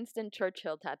 than the Winston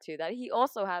Churchill tattoo that he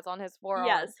also has on his forearm.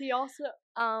 Yes, he also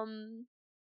Um,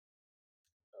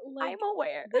 like I'm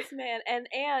aware. this man,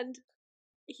 and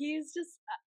he's just,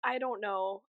 I don't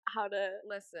know how to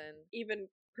Listen, even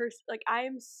like I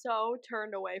am so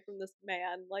turned away from this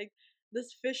man. Like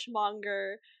this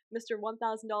fishmonger, Mr.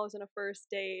 $1,000 on a first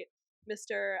date,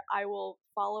 Mr. I will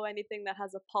follow anything that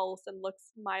has a pulse and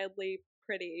looks mildly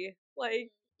pretty.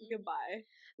 Like mhm. goodbye.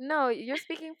 No, you're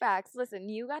speaking facts. Listen,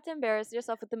 you got to embarrass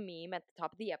yourself with the meme at the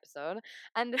top of the episode,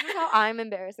 and this is how I'm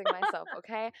embarrassing myself,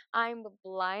 okay? I'm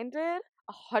blinded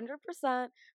 100%.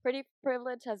 Pretty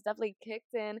privilege has definitely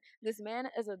kicked in. This man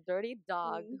is a dirty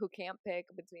dog Mm. who can't pick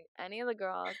between any of the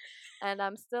girls, and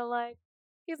I'm still like,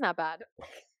 he's not bad.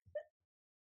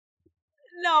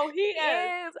 No, he He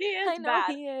is. is. He is I know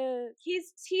bad. he is.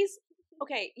 He's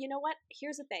okay. You know what?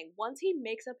 Here's the thing. Once he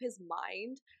makes up his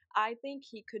mind, I think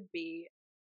he could be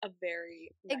a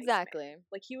very nice man. Exactly.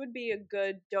 Like he would be a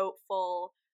good,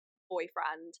 doteful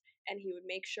boyfriend, and he would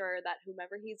make sure that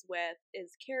whomever he's with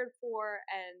is cared for,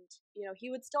 and he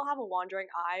would still have a wandering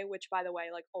eye, which by the way,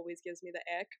 like always gives me the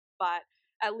ick, but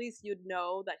at least you'd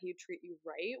know that he'd treat you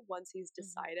right once he's Hmm.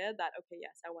 decided that, okay,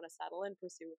 yes, I want to settle and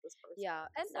pursue with this person. Yeah,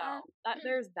 So that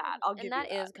there's that. I'll and give you that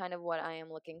that. is kind of what I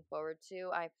am looking forward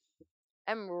to. I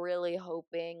am really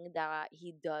hoping that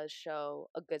he does show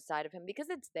a good side of him because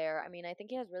it's there. I mean, I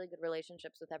think he has really good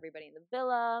relationships with everybody in the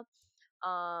villa.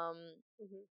 Um,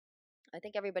 Hmm. I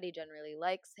think everybody generally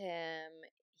likes him.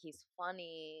 He's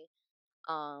funny.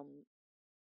 Um,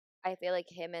 I feel like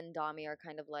him and Dami are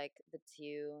kind of like the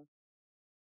two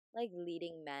like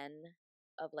leading men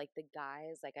of like the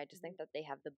guys. Like I just Hmm. think that they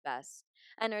have the best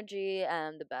energy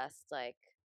and the best like,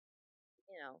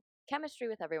 chemistry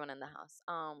with everyone in the house.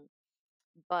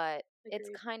 But it's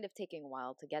Agreed. kind of taking a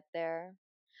while to get there.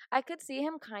 I could see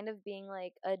him kind of being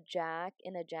like a Jack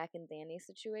in a Jack and Danny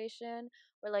situation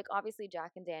where like obviously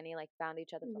Jack and Danny like found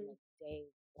each other from Hmm. like day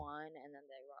one and then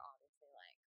they were obviously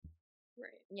like,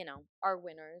 Right. our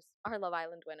winners, our Love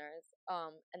Island winners.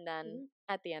 And then Hmm.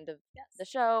 at the end of the Yes.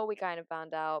 show we kind of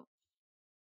found out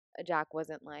Jack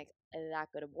wasn't like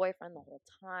that good a boyfriend the whole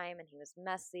time and he was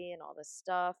messy and all this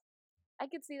stuff. I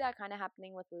could see that kind of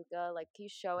happening with Luca. Like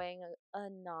he's showing a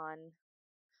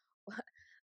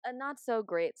not so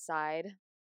great side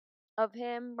of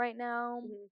him right now.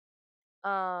 Hmm.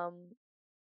 Um,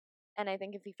 and I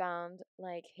think if he found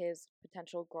like his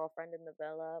potential girlfriend in the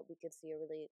villa, we could see a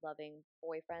really loving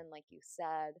boyfriend, like you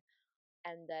said.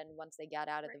 And then once they got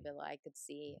out of the Right. villa, I could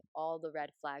see all the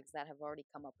red flags that have already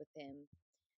come up with him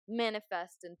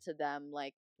manifest into them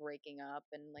like breaking up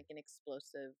in like an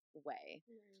explosive way,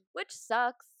 Right. which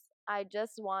sucks. I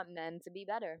just want men to be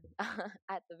better.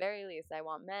 At the very least, I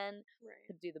want men Right.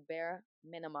 to do the bare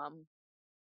minimum.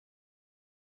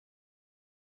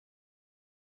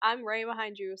 I'm right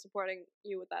behind you, supporting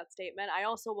you with that statement. I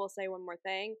also will say one more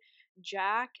thing.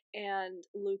 Jack and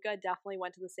Luca definitely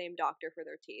went to the same doctor for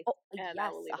their teeth, Oh, and I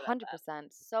yes, will leave it at that.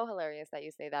 100%. So hilarious that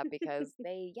you say that because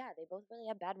they both really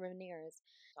have bad veneers.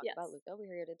 Talk about Yes. Luca.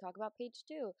 We're here to talk about Paige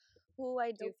too, who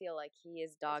I do Nope. feel like he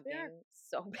is Yes, we are. dogging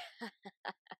so bad.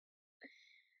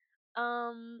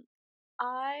 Um,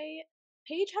 I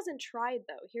Paige hasn't tried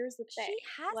though. Here's the she thing.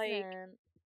 Like, hasn't.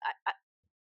 I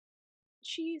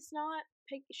she's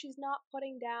not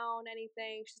putting down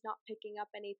anything. She's not picking up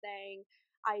anything.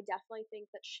 I definitely think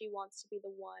that she wants to be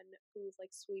the one who's like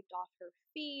swept off her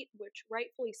feet, which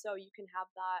rightfully so. You can have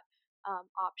that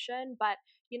option, but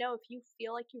if you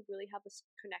feel like you really have this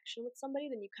connection with somebody,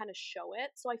 then you kind of show it.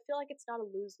 So I feel like it's not a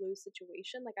lose lose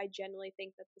situation. Like I genuinely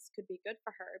think that this could be good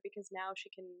for her because now she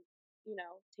can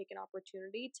take an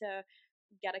opportunity to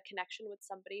get a connection with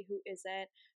somebody who isn't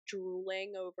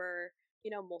drooling over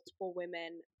multiple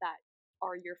women that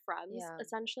are your friends Yeah.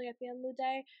 essentially at the end of the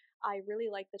day. I really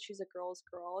like that she's a girl's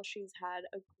girl. She's had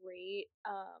a great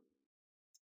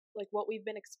like what we've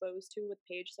been exposed to with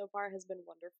Paige so far has been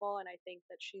wonderful, and I think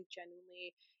that she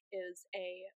genuinely is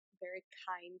a very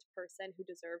kind person who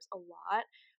deserves a lot.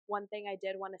 One thing I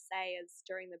did want to say is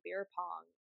during the beer pong,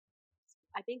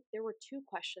 I think there were two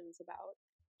questions about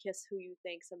kiss who you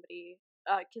think somebody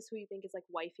kiss who you think is like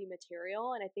wifey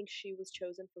material, and I think she was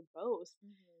chosen for both.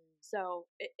 Mhm. So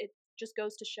it just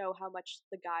goes to show how much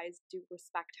the guys do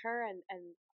respect her and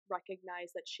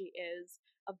recognize that she is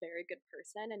a very good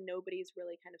person, and nobody's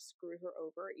really kind of screwed her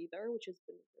over either, which has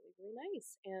been really, really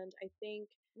nice. And I think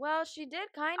Well, she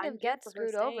did kind I'm of here get for her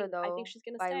screwed over staying. I think though she's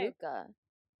gonna by stay. Luca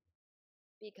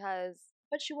because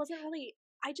But she wasn't really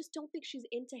I just don't think she's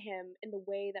into him in the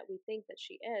way that we think that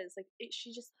she is. Like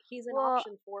she just he's an well,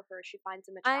 option for her. She finds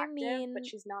him I attractive, but mean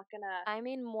she's not gonna I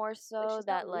mean more like so she's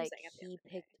not that like losing at the end he of the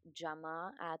day. picked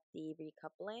Gemma at the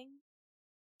recoupling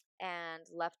and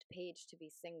left Paige to be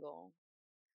single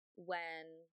when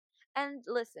and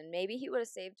listen, maybe he would have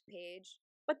saved Paige.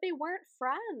 But they weren't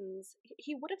friends.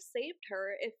 He would have saved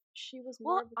her if she was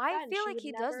more Well, of a I friend. feel She like would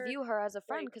he does never view her as a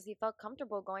friend like because he felt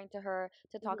comfortable going to her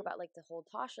to talk mhm. about like the whole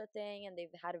Tasha thing, and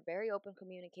they've had a very open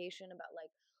communication about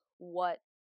like what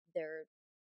their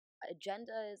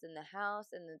agenda is in the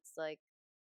house, and it's like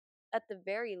at the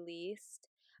very least,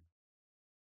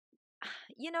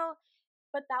 you know,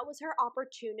 But that was her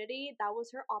opportunity. That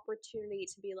was her opportunity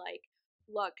to be like,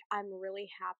 look, I'm really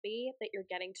happy that you're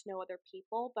getting to know other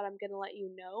people, but I'm going to let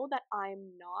you know that I'm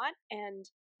not. And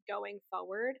going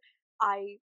forward,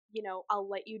 I'll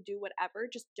let you do whatever.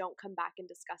 Just don't come back and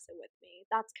discuss it with me.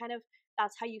 That's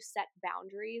how you set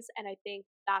boundaries. And I think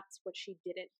that's what she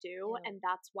didn't do. yeah. And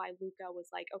that's why Luca was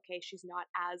like, okay, she's not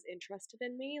as interested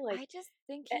in me. Like, I just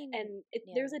think he, and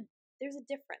yeah, there's a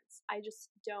difference. I just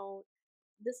don't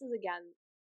this is again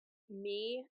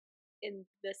me in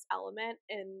this element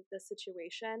in this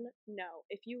situation. No,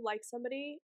 if you like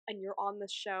somebody and you're on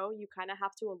this show, you kind of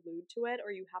have to allude to it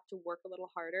or you have to work a little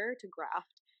harder to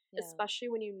graft, yeah, especially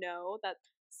when you know that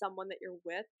someone that you're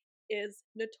with is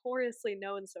notoriously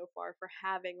known so far for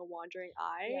having a wandering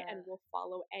eye yeah. and will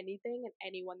follow anything and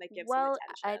anyone that gives him Well,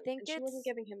 I attention. think And she wasn't it's,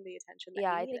 giving him the attention that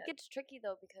yeah, he I think needed. it's tricky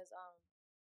though because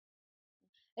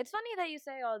it's funny that you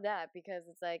say all that because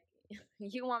it's like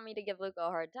you want me to give Luca a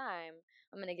hard time.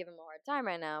 I'm gonna give him a hard time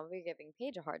right now. We're giving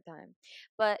Paige a hard time,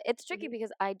 but it's tricky Hmm.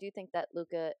 because I do think that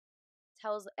Luca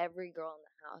tells every girl in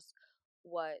the house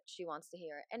what she wants to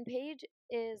hear, and Paige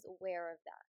is aware of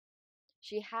that.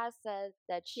 She has said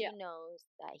that Yeah, she knows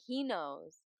that he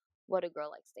knows what a girl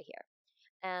likes to hear,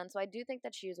 and so I do think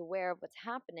that she is aware of what's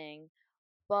happening,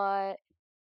 but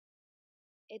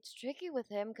it's tricky with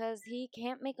him because he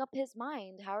can't make up his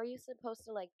mind. How are you supposed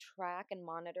to like track and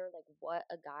monitor like what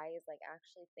a guy is like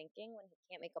actually thinking when he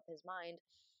can't make up his mind?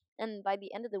 And by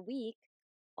the end of the week,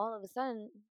 all of a sudden,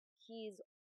 he's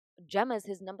Gemma's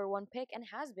his number one pick and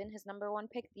has been his number one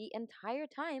pick the entire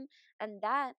time. And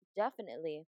that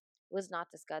definitely was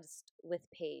not discussed with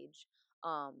Paige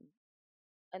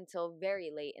until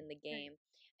very late in the right, game.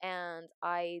 And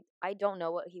I don't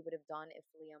know what he would have done if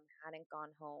Liam hadn't gone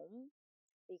home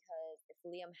because if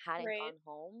Liam hadn't right, gone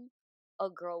home, a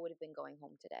girl would have been going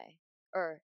home today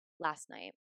or last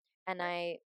night. And right.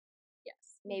 I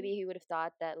Yes. Hmm. maybe he would have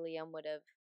thought that Liam would have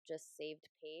just saved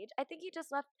Paige. I think he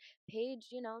just left Paige,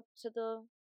 to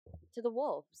the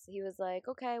wolves. He was like,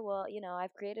 okay, well,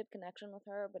 I've created connection with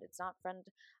her, but it's not friend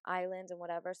island and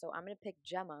whatever. So I'm gonna pick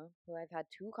Gemma, who I've had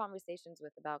 2 conversations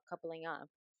with about coupling up.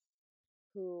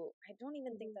 Who I don't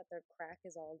even think Hmm. that their crack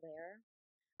is all there.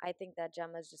 I think that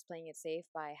Gemma's just playing it safe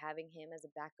by having him as a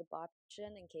backup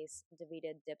option in case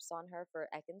Davida dips on her for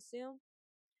Ekansu.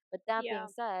 But that being Yeah.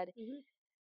 said, Hmm.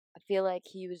 I feel like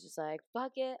he was just like,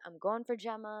 fuck it, I'm going for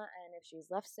Gemma, and if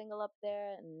she's left single up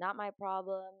there, not my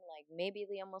problem. Like, maybe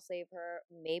Liam will save her.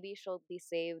 Maybe she'll be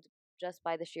saved just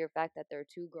by the sheer fact that there are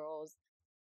 2 girls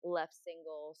left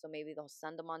single, so maybe they'll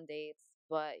send them on dates.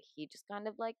 But he just kind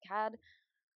of like had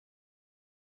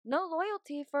no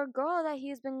loyalty for a girl that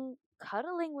he's been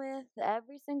cuddling with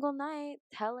every single night,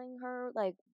 telling her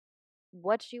like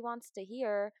what she wants to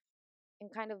hear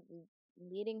and kind of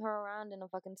leading her around in a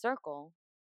fucking circle.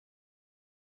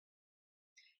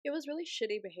 It was really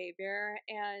shitty behavior,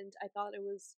 and I thought it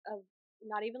was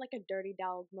not even like a dirty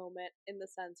dog moment in the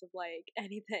sense of like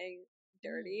anything Mm.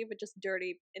 dirty, but just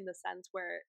dirty in the sense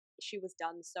where she was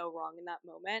done so wrong in that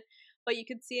moment. But you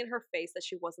could see in her face that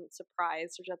she wasn't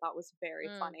surprised, which I thought was very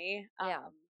Mm. funny. Yeah.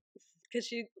 Because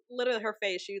she literally her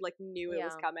face, she like knew it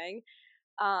was Yeah. coming.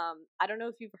 I don't know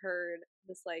if you've heard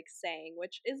this like saying,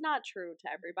 which is not true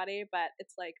to everybody, but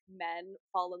it's like men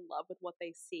fall in love with what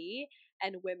they see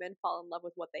and women fall in love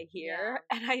with what they hear. Yeah.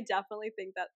 And I definitely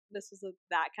think that this was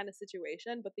that kind of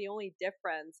situation, but the only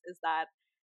difference is that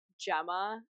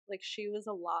Gemma, like she was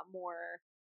a lot more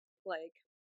like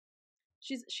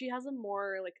she has a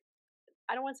more like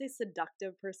I don't want to say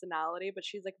seductive personality, but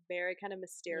she's like very kind of Yeah.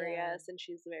 mysterious and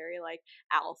she's very like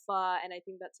alpha. And I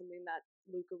think that's something that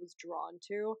Luca was drawn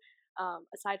to.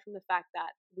 Aside from the fact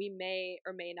that we may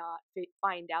or may not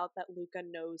find out that Luca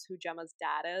knows who Gemma's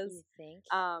dad You is, think?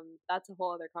 that's a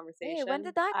whole other Wait, when conversation.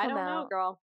 did that I come don't know, out?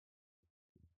 girl.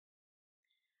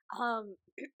 Um,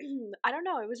 I don't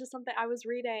know. It was just something I was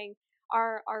reading.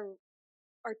 Our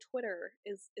Twitter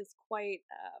is quite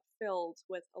filled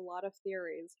with a lot of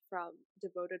theories from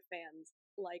devoted fans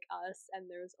like us, and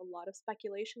there's a lot of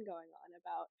speculation going on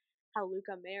about how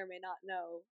Luca may or may not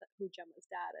know who Gemma's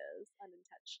dad is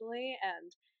unintentionally,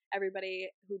 and everybody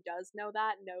who does know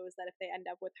that knows that if they end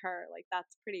up with her, like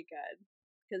that's pretty good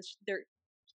because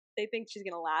they think she's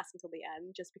gonna last until the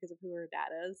end just because of who her dad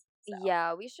is. So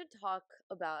Yeah, we should talk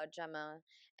about Gemma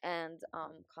and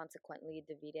consequently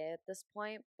Davide at this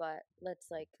point, but let's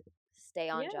like stay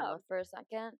on yeah, Gemma for a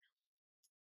second.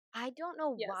 I don't know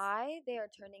yes, why they are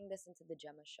turning this into the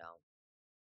Gemma show.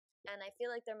 And I feel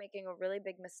like they're making a really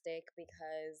big mistake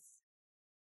because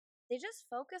they just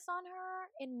focus on her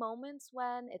in moments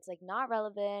when it's like not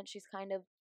relevant. She's kind of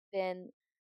been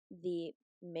the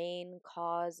main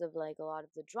cause of like a lot of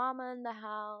the drama in the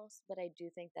house, but I do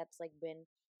think that's like been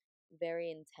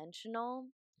very intentional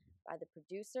by the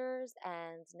producers,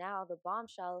 and now the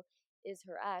bombshell is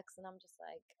her ex, and I'm just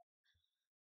like,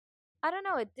 I don't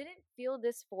know, it didn't feel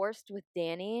this forced with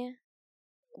Danny.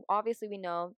 Obviously we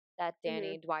know that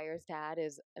hmm Danny Dwyer's dad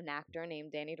is an actor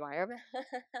named Danny Dwyer.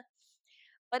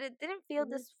 But it didn't feel hmm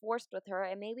this forced with her,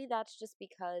 and maybe that's just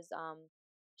because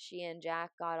she and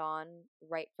Jack got on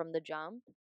right from the jump.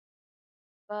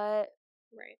 But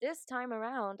right, this time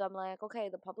around, I'm like, okay,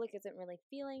 the public isn't really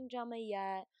feeling Gemma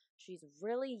yet. She's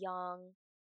really young.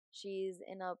 She's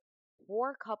in a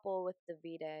poor couple with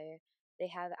Davide. They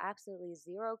have absolutely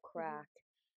zero hmm crack,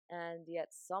 and yet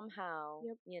somehow,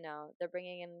 yep, they're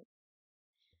bringing in.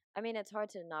 I mean, it's hard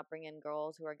to not bring in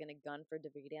girls who are gonna gun for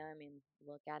Davide. I mean,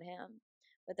 look at him.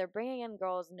 But they're bringing in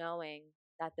girls knowing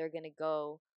that they're gonna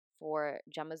go for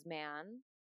Gemma's man,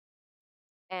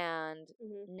 and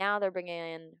hmm now they're bringing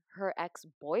in her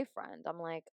ex-boyfriend. I'm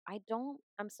like,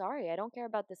 I'm sorry, I don't care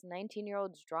about this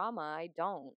 19-year-old's drama. I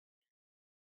don't.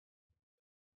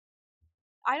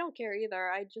 I don't care either.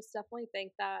 I just definitely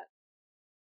think that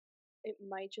it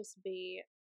might just be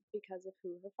because of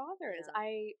who her father is. Yeah.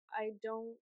 I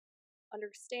don't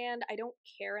understand. I don't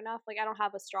care enough. Like I don't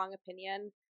have a strong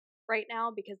opinion right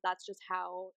now because that's just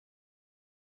how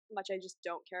much I just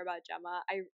don't care about Gemma.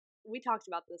 I We talked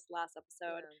about this last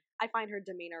episode. Yeah. I find her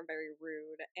demeanor very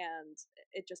rude and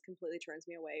it just completely turns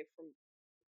me away from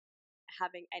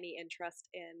having any interest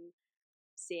in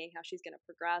seeing how she's going to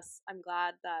progress. I'm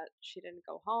glad that she didn't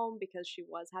go home because she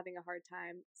was having a hard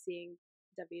time seeing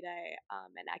Davide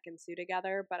and Ekin-Su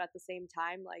together. But at the same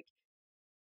time, like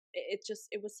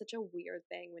it was such a weird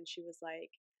thing when she was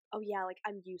like, "Oh yeah, like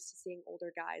I'm used to seeing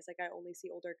older guys. Like I only see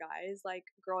older guys." Like,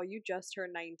 girl, you just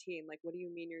turned 19. Like, what do you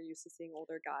mean you're used to seeing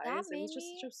older That guys? It made was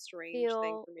just me such a strange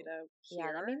thing feel for me to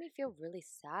yeah, that made hear. me feel really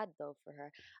sad though for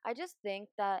her. I just think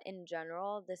that in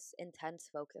general, this intense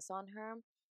focus on her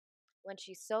when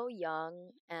she's so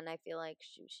young, and I feel like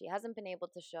she hasn't been able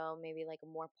to show maybe like a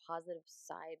more positive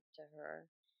side to her,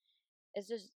 is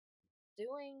just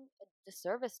doing a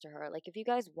disservice to her. Like if you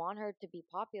guys want her to be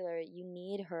popular, you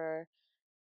need her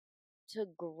to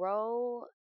grow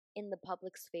in the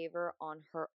public's favor on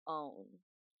her own.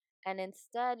 And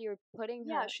instead you're putting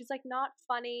Yeah, her she's like not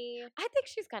funny. I think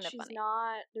she's kind of She's funny.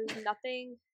 not. There's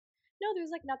nothing. No,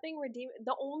 there's like nothing redeem.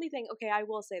 The only thing, okay, I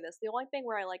will say this. The only thing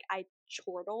where I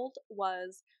chortled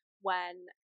was when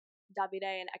Davide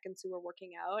and Ekin-Su were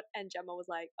working out, and Gemma was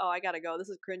like, "Oh, I gotta go. This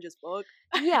is cringe as book."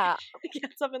 Yeah,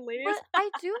 Gets up and leaves. but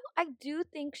I do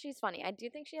think she's funny. I do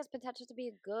think she has potential to be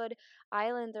a good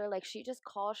islander. Like she just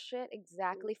calls shit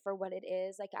exactly for what it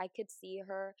is. Like I could see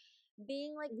her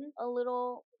being like hmm a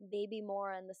little baby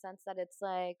more in the sense that it's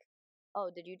like, "Oh,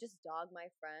 did you just dog my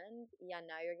friend? Yeah,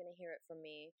 now you're going to hear it from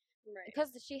me." Right.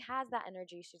 Because she has that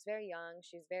energy. She's very young.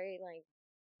 She's very like,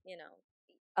 you know,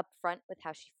 upfront with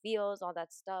how she feels, all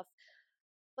that stuff.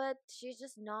 But she's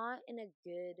just not in a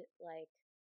good like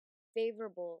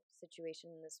favorable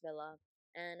situation in this villa.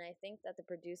 And I think that the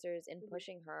producers, in hmm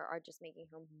pushing her, are just making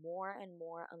her more and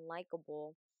more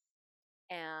unlikable.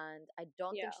 and I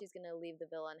don't think Yeah. she's gonna leave the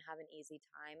villa and have an easy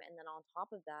time. And then on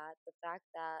top of that, the fact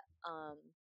that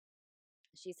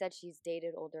she said she's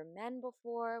dated older men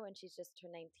before when she's just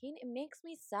turned 19, it makes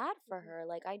me sad for Mhm. her.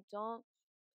 Like I don't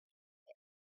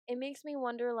it makes me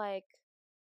wonder like,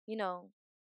 you know,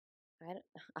 I don't,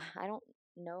 I don't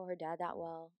know her dad that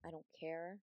well. I don't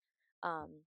care.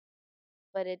 Um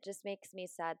but it just makes me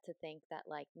sad to think that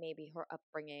like maybe her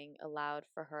upbringing allowed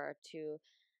for her to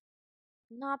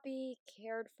not be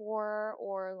cared for,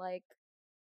 or like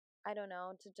I don't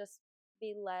know, to just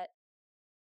be let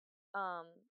um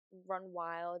run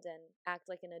wild and act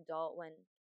like an adult when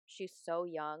she's so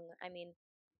young. I mean,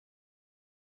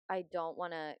 I don't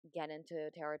want to get into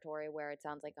a territory where it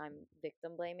sounds like I'm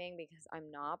victim blaming, because I'm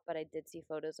not, but I did see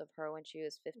photos of her when she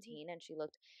was Mhm. 15 and she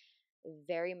looked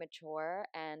very mature,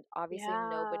 and obviously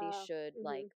nobody Yeah. should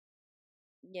like,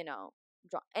 Mhm. you know,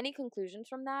 draw any conclusions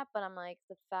from that, but I'm like,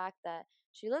 the fact that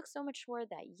she looks so mature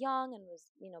that young and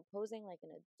was, posing like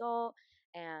an adult,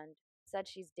 and said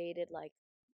she's dated like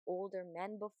older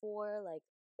men before, like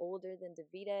older than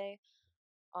Davide.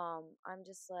 I'm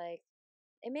just like,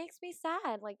 it makes me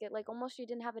sad. Like it like almost she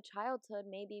didn't have a childhood,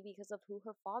 maybe because of who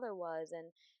her father was,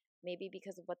 and maybe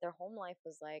because of what their home life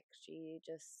was like. She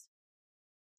just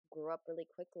grew up really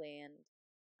quickly, and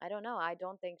I don't know. I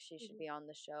don't think she should Mhm. be on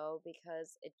the show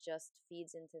because it just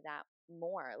feeds into that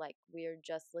more. Like we're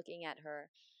just looking at her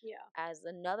Yeah. as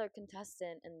another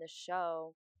contestant in the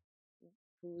show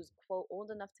who's quote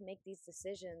old enough to make these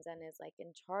decisions and is like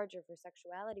in charge of her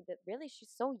sexuality, but really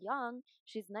she's so young.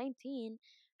 She's 19,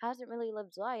 hasn't really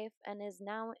lived life, and is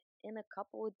now in a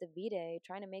couple with Davide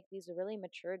trying to make these really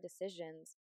mature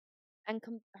decisions. And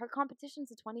her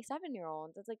competition's a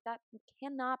 27-year-old. It's like that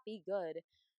cannot be good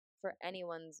for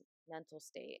anyone's mental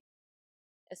state,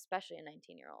 especially a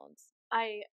 19-year-old's.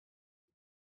 I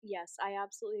Yes, I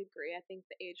absolutely agree. I think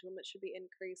the age limit should be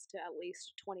increased to at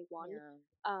least 21, Yeah.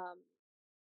 um,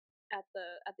 at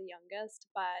the youngest.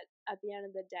 But at the end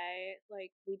of the day,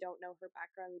 like we don't know her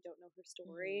background, we don't know her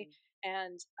story, Hmm.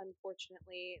 and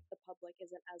unfortunately, the public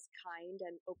isn't as kind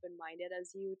and open minded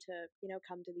as you to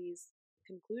come to these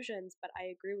conclusions. But I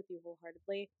agree with you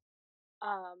wholeheartedly.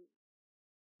 Um,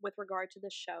 with regard to the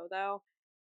show, though,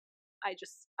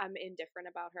 I'm indifferent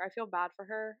about her. I feel bad for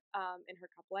her in her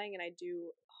coupling, and I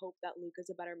do hope that Luca's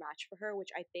a better match for her, which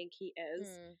I think he is.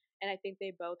 Mm, And I think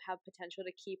they both have potential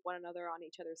to keep one another on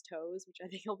each other's toes, which I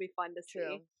think will be fun to see.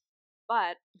 true.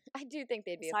 But I do think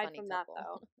they'd be a aside funny from that, couple.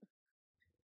 though,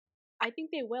 I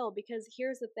think they will, because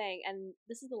here's the thing, and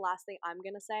this is the last thing I'm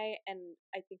gonna say, and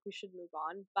I think we should move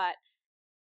on. But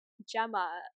Gemma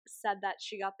said that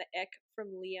she got the ick from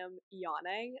Liam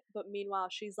yawning, but meanwhile,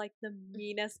 she's like the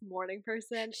meanest morning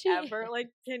person She ever. Like,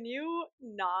 can you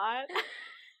not?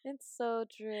 It's so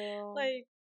true. Like,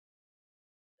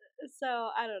 so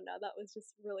I don't know. That was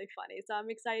just really funny. So I'm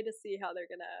excited to see how they're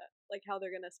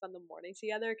gonna spend the morning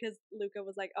together. Because Luca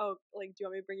was like, "Oh, like, do you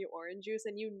want me to bring you orange juice?"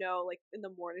 And like in the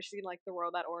morning, she's gonna like throw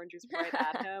that orange juice right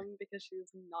at him because she's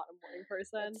not a morning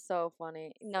person. It's so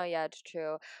funny. No, So, yeah, it's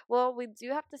true. Well, we do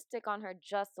have to stick on her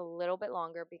just a little bit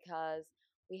longer because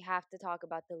we have to talk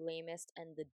about the lamest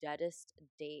and the deadest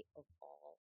date of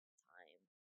all time.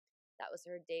 That was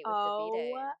her date with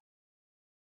Davide. oh,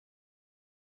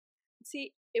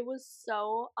 see, it was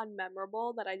so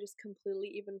unmemorable that I just completely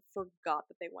even forgot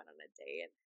that they went on a date.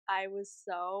 I was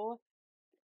so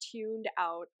tuned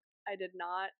out. I did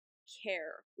not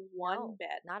care one No, bit.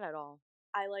 not at all.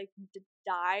 I like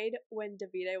died when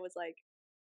Davide was like,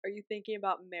 "Are you thinking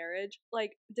about marriage?"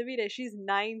 Like, Davide, she's Yeah.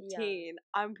 19.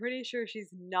 I'm pretty sure she's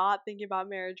not thinking about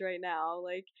marriage right now.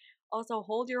 Like, also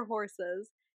hold your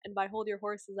horses. And by hold your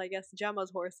horses, I guess Gemma's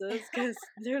horses, because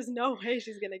there's no way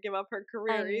she's gonna give up her I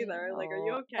career either. Like, are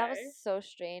you know. That was okay? so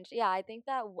strange. Yeah, I think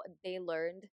that they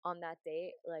learned on that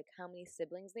date, like how many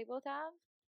siblings they both have.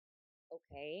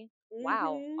 Okay.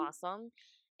 Wow. Mm-hmm. Awesome.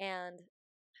 And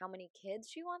how many kids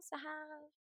she wants to have.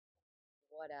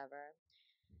 Whatever.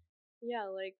 Yeah,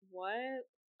 like what?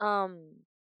 Um,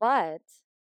 but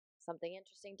something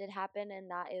interesting did happen, and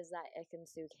that is that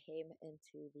Ekansu came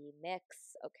into the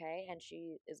mix, okay, and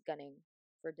she is gunning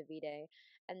for Davide,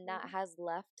 and that Mhm. has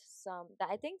left that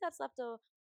I think that's left a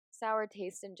sour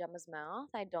taste in Gemma's mouth.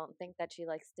 I don't think that she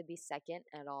likes to be second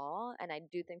at all, and I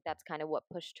do think that's kind of what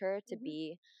pushed her to Mhm.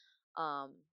 be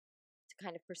um to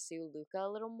kind of pursue Luca a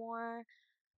little more,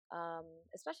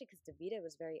 especially because Davida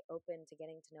was very open to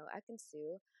getting to know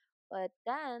Ekansu. But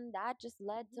then that just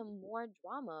led Mhm. to more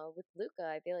drama with Luca.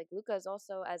 I feel like Luca is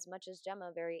also, as much as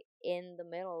Gemma, very in the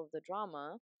middle of the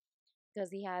drama,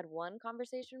 because he had one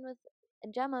conversation with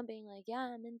Gemma being like,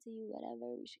 "Yeah, I'm into you,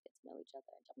 whatever. We should get to know each other."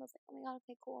 And Gemma's like, "Oh my god,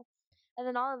 okay, cool." And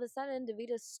then all of a sudden,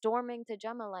 Davita's storming to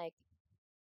Gemma like,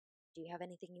 "Do you have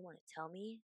anything you want to tell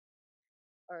me?"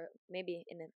 Or maybe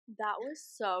in a, That was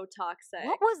so what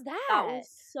toxic. was That that? was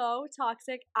so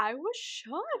toxic. I was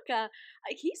shook.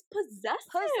 He's possessive,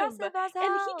 Possessive as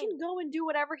and he hell. can go and do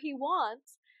whatever he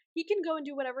wants. He can go and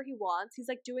do whatever he wants. He's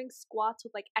like doing squats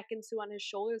with like Ekansu on his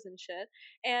shoulders and shit.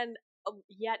 And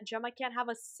yet Gemma can't have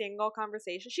a single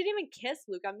conversation. She didn't even kiss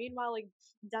Luca. Meanwhile, like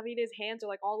Davide's hands are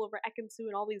like all over Ekansu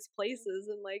in all these places,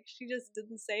 and like she just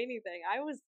didn't say anything. I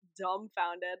was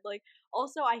dumbfounded. Like,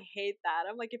 also, I hate that.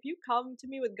 I'm like, if you come to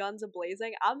me with guns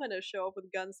ablazing, I'm gonna show up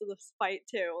with guns to this fight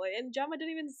too. Like, and Gemma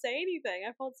didn't even say anything.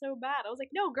 I felt so bad. I was like,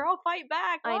 no, girl, fight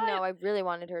back. I What? know, I really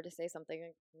wanted her to say something.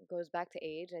 It goes back to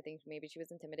age. I think maybe she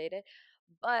was intimidated.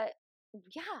 But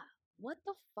yeah, what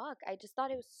the fuck? I just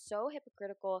thought it was so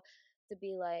hypocritical to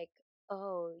be like,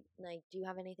 "Oh, like, do you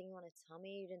have anything you want to tell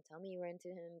me? You didn't tell me you were into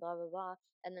him, blah, blah, blah."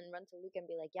 And then run to Luke and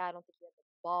be like, "Yeah, I don't think you have the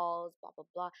balls, blah, blah,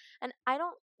 blah." And I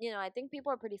don't, I think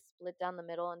people are pretty split down the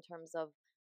middle in terms of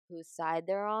whose side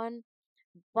they're on.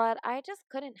 But I just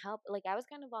couldn't help, like, I was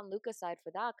kind of on Luca's side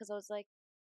for that because I was like,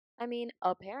 I mean,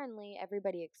 apparently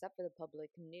everybody except for the public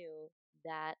knew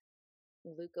that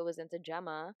Luca was into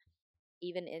Gemma.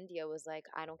 Even India was like,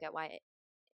 I don't get why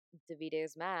Davide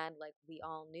is mad. Like, we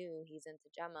all knew he's into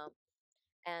Gemma.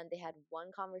 And they had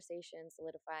one conversation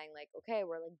solidifying, like, okay,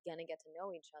 we're like gonna get to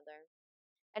know each other.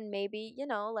 And maybe,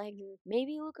 like, Mm-hmm.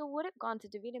 maybe Luca would have gone to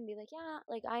David and be like, yeah,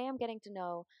 like, I am getting to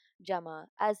know Gemma,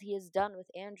 as he has done with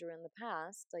Andrew in the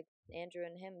past. Like, Andrew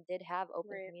and him did have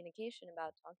open Right. communication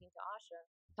about talking to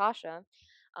Tasha,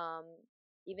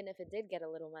 even if it did get a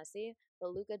little messy.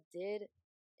 But Luca did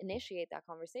initiate that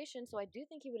conversation, so I do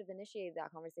think he would have initiated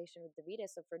that conversation with Davida.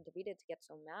 So for Davida to get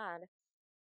so mad,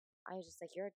 I was just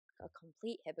like, you're a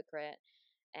complete hypocrite,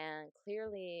 and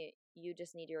clearly you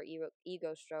just need your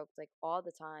ego stroked like all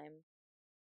the time.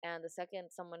 And the second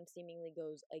someone seemingly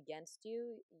goes against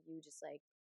you, you just like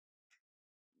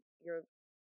you're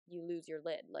you lose your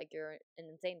lid, like you're an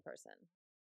insane person.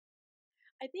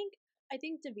 I think I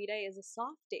think Davide is a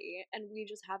softie, and we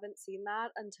just haven't seen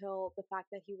that until the fact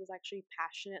that he was actually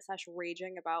passionate slash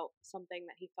raging about something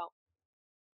that he felt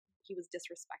he was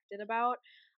disrespected about.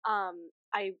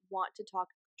 I want to talk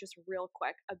just real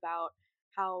quick about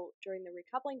how during the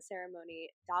recoupling ceremony,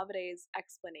 Davide's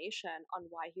explanation on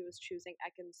why he was choosing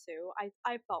Ekin-Su,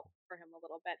 I felt for him a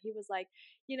little bit. He was like,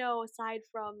 aside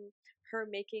from her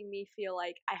making me feel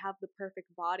like I have the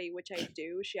perfect body, which I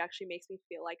do, she actually makes me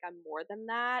feel like I'm more than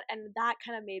that. And that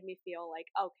kind of made me feel like,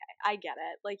 okay, I get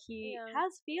it. Like he Yeah.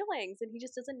 has feelings and he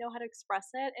just doesn't know how to express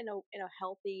it in a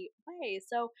healthy way.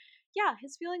 So yeah,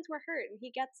 his feelings were hurt and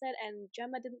he gets it. And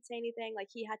Gemma didn't say anything. Like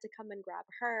he had to come and grab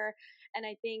her. And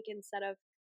I think instead of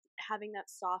having that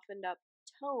softened up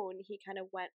tone, he kind of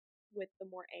went with the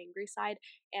more angry side.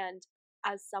 And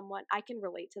as someone, I can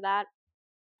relate to that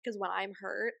because when I'm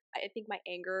hurt, I think my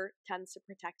anger tends to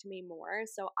protect me more.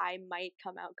 So I might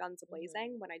come out guns Mhm.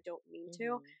 blazing when I don't mean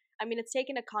to. Mhm. I mean, it's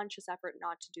taken a conscious effort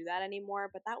not to do that anymore,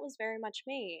 but that was very much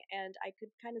me. And I could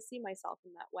kind of see myself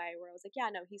in that way where I was like, yeah,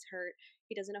 no, he's hurt.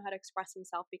 He doesn't know how to express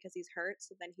himself because he's hurt.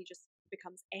 So then he just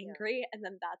becomes Yeah. angry. And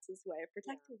then that's his way of Yeah.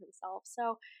 protecting himself.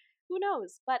 So who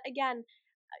knows? But again,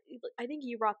 I think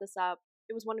you brought this up.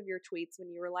 It was one of your tweets when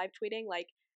you were live tweeting,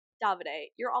 like, Davide,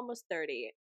 you're almost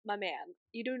 30. My man,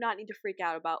 you do not need to freak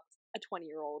out about a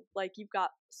 20-year-old. Like, you've got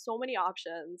so many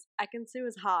options. Ekin-Su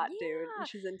is hot, dude, and Yeah.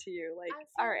 she's into you. Like,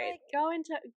 I all feel right,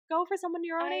 like go for someone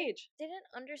your own I age. didn't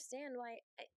understand why.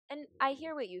 And I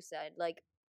hear what you said. Like,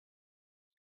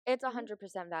 it's Hmm.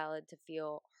 100% valid to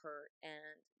feel hurt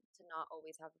and to not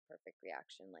always have a perfect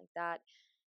reaction. Like, that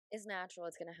is natural.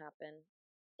 It's gonna happen.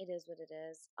 It is what it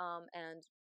is. And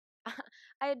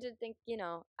I did think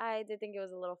it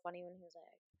was a little funny when he was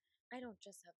like, "I don't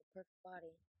just have the perfect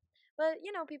body," but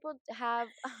people have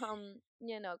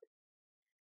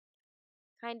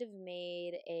kind of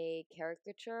made a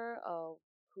caricature of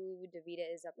who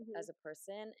Davida is Hmm. as a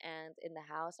person, and in the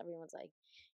house, everyone's like,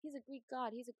 "He's a Greek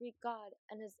god. He's a Greek god."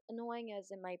 And as annoying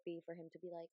as it might be for him to be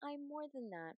like, "I'm more than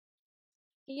that,"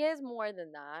 he is more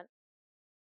than that.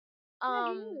 Yeah,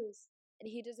 he Um, is.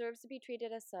 he deserves to be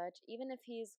treated as such, even if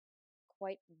he's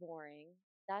quite boring.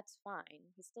 That's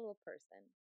fine. He's still a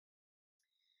person.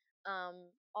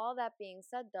 All that being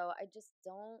said, though, I just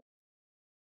don't.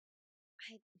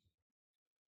 I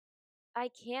I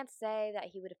can't say that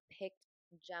he would have picked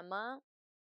Gemma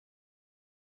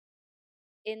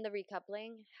in the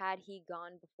recoupling had he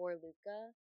gone before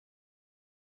Luca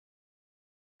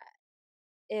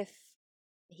if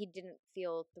he didn't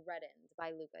feel threatened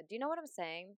by Luca. Do you know what I'm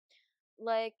saying?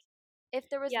 Like, if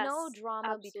there was no Yes,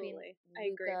 drama between absolutely. I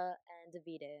agree. Luca and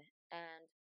Davide, and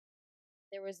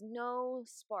there was no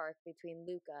spark between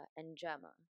Luca and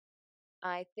Gemma.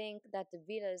 I think that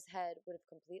Davita's head would have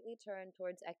completely turned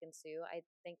towards Ekansu. I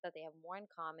think that they have more in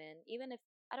common, even if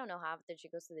I don't know how often she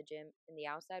goes to the gym in the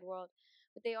outside world,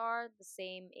 but they are the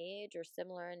same age or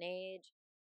similar in age.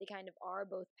 They kind of are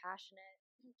both passionate.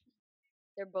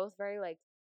 They're both very like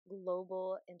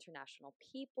global, international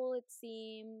people, it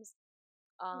seems.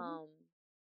 Hmm. Um,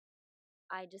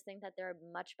 I just think that they're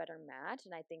a much better match,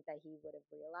 and I think that he would have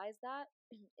realized that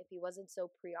if he wasn't so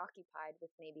preoccupied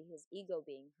with maybe his ego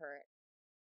being hurt,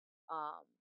 um,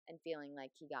 and feeling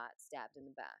like he got stabbed in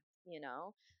the back, you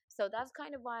know? So that's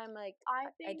kind of why I'm like, I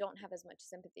I think don't have as much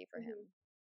sympathy for mhm, him.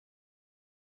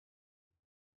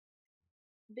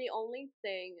 the only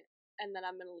thing, and then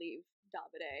I'm gonna leave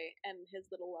Davide and his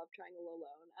little love triangle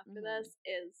alone after Hmm. this,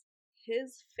 is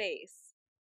his face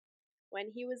when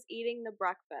he was eating the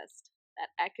breakfast that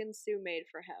Ekansu made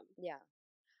for him. Yeah.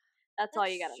 That's all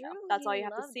you That's gotta know. true. That's He all you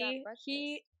have to loved that see.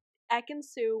 breakfast.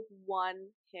 Ekansu won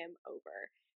him over.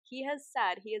 He has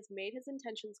said, he has made his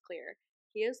intentions clear.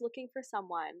 He is looking for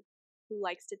someone who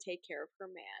likes to take care of her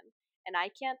man. And I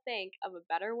can't think of a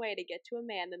better way to get to a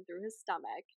man than through his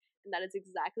stomach. And that is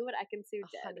exactly what Ekansu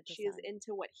did. She is 100%.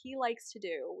 into what he likes to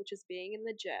do, which is being in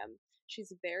the gym.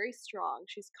 She's very strong.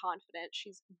 She's confident.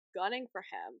 She's gunning for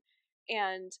him.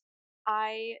 And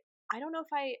I I don't know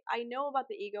if I know about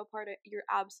the ego part. You're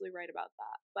absolutely right about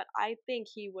that, but I think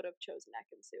he would have chosen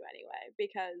Ekansu anyway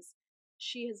because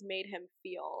she has made him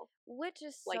feel Which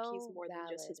is like he's so more than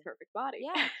just his valid. perfect body.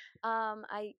 Yeah.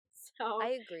 I So,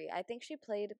 agree. I think she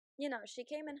played, she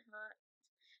came in hot.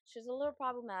 She's a little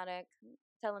problematic,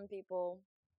 telling people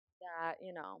that,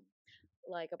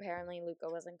 like apparently Luca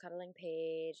wasn't cuddling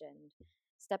Paige and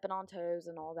stepping on toes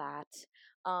and all that.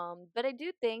 But I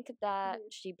do think that mhm,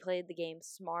 she played the game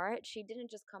smart. She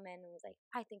didn't just come in and was like,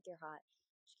 I think you're hot.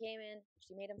 She came in,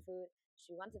 she made him food,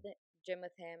 she went to the gym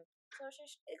with him. So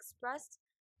she expressed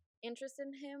interest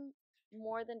in him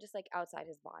more than just like outside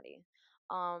his body.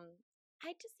 Um,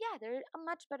 yeah, they're a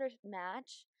much better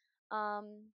match.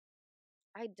 Um,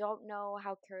 I don't know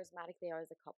how charismatic they are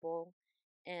as a couple,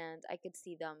 and I could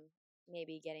see them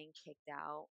maybe getting kicked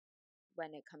out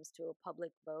when it comes to a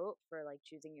public vote for like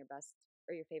choosing your best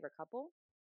or your favorite couple.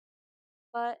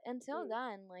 But until mm.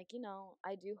 then, like,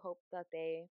 I do hope that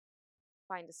they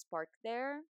find a spark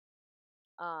there,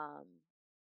 um,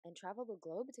 and travel the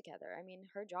globe together. I mean,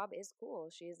 her job is cool.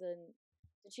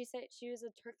 Did she say she was a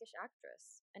Turkish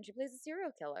actress and she plays a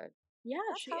serial killer? Yeah,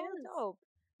 That's she hella is. dope.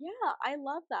 Yeah, I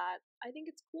love that. I think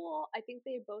it's cool. I think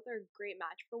they both are a great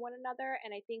match for one another,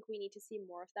 and I think we need to see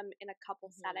more of them in a couple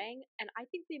Hmm. setting. And I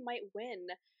think they might win,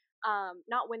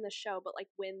 not win the show, but like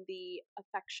win the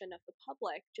affection of the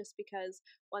public, just because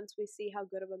once we see how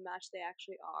good of a match they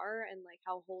actually are and like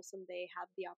how wholesome they have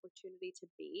the opportunity to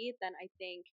be, then I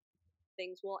think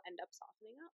things will end up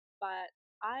softening up. But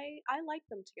I like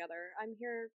them together. I'm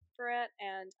here for it,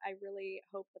 and I really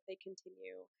hope that they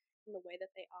continue in the way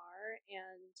that they are.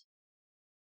 And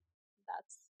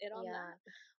that's it on Yeah. that.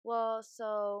 Well,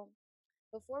 so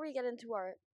before we get into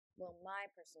my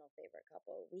personal favorite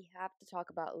couple, we have to talk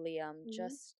about Liam Hmm.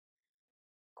 just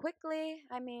quickly.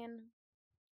 I mean,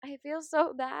 I feel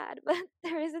so bad, but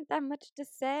there isn't that much to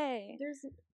say.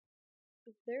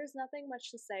 There's nothing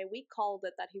much to say. We called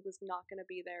it that he was not going to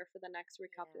be there for the next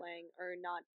Yeah. recoupling, or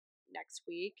not next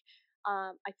week.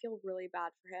 I feel really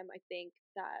bad for him. I think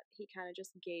that he kind of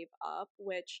just gave up,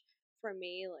 which for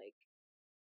me, like,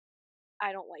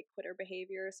 I don't like quitter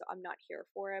behavior, so I'm not here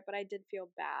for it. But I did feel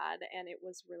bad, and it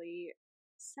was really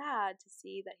sad to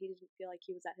see that he didn't feel like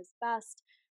he was at his best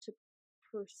to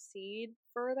proceed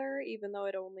further, even though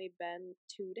it only been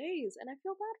 2 days. And I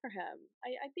feel bad for him.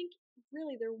 I think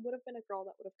really there would have been a girl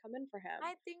that would have come in for him.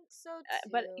 I think so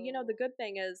But you know, too. the good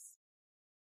thing is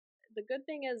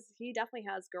he definitely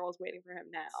has girls waiting for him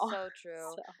now. So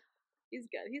true. So he's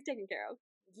good. He's taken care of.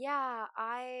 Yeah,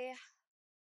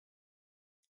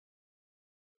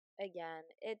 again,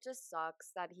 it just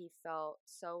sucks that he felt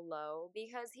so low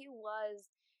because he was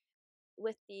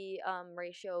with the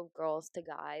ratio of girls to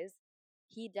guys.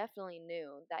 He definitely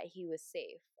knew that he was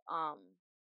safe.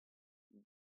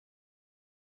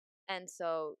 And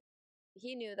so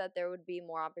he knew that there would be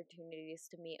more opportunities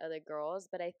to meet other girls,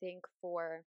 but I think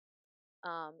for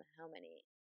how many?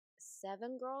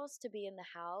 7 girls to be in the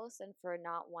house and for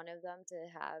not one of them to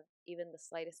have even the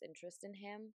slightest interest in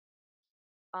him.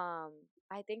 Um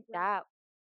I think Right. that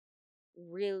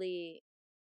really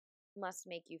must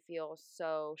make you feel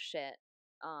so shit.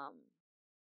 Um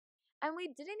and we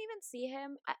didn't even see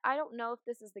him. I don't know if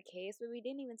this is the case, but we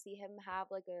didn't even see him have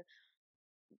like a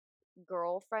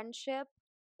girl friendship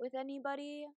with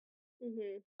anybody.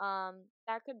 Mhm.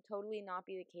 That could totally not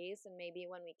be the case, and maybe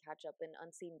when we catch up in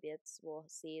Unseen Bits, we'll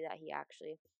see that he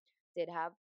actually did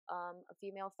have a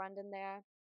female friend in there.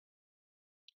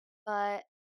 But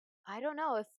I don't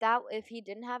know if he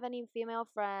didn't have any female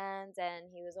friends and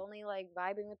he was only like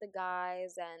vibing with the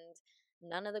guys and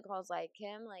none of the girls like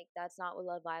him, like that's not what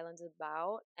Love Island's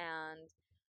about. And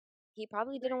he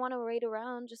probably didn't Right. want to wait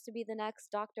around just to be the next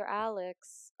Dr.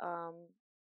 Alex,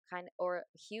 kind of, or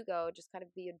Hugo, just kind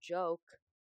of be a joke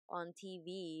on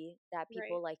TV that Right.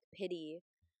 people like pity,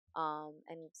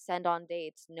 and send on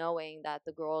dates knowing that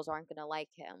the girls aren't gonna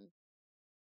like him.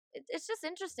 It's just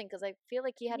interesting because I feel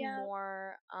like he had Yeah,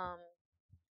 more,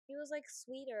 he was like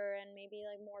sweeter and maybe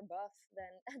like more buff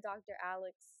than Dr.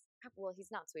 Alex. Well,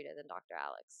 he's not sweeter than Dr.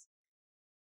 Alex.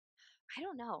 I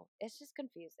don't know. It's just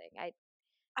confusing.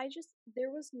 there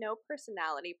was no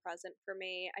personality present for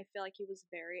me. I feel like he was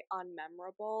very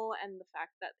unmemorable, and the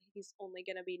fact that he's only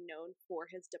going to be known for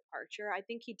his departure, I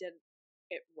think he did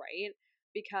it right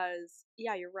because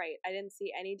yeah, you're right. I didn't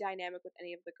see any dynamic with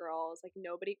any of the girls. Like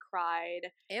nobody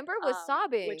cried. Amber was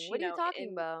sobbing. Which, What are you talking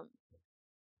in about?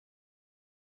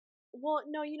 well,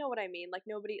 no, you know what I mean. Like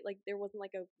nobody, like there wasn't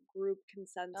like a group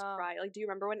consent Oh, cry. Like, do you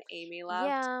remember when Amy left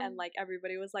yeah. and like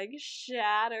everybody was like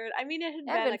shattered? I mean, it had It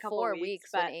had been been a couple 4 weeks weeks,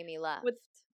 when but Amy left. with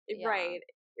Yeah. right,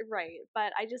 right.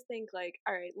 But I just think like,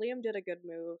 all right, Liam did a good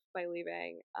move by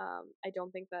leaving. I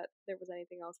don't think that there was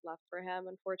anything else left for him,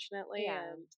 unfortunately, Yeah.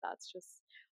 and that's just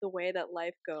the way that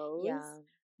life goes. Yeah.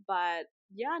 But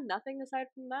yeah, nothing aside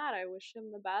from that. I wish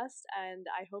him the best, and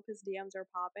I hope his DMs are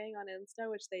popping on Insta,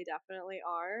 which they definitely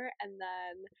are. And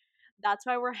then that's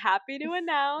why we're happy to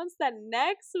announce that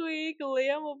next week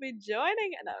Liam will be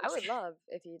joining. No, I'm I just would kidding. love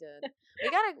if you did.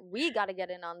 We gotta get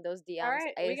in on those All DMs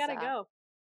right, we gotta ASAP. go.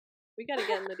 We gotta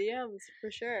get in the DMs for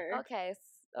sure. Okay,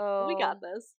 We got so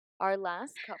this. our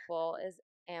last couple is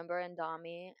Amber and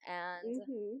Dami, and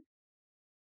Hmm.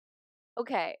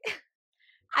 okay,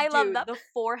 I love them. Dude, the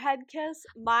forehead kiss,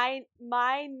 my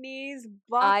knees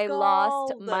I lost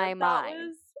buckled. my That mind.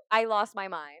 was I lost my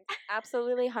mind.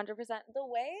 Absolutely, 100%. The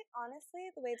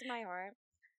way to my heart,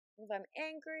 if I'm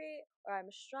angry or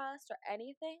I'm stressed or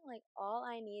anything, like all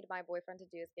I need my boyfriend to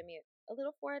do is give me a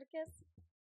little forehead kiss.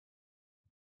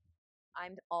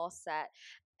 I'm all set.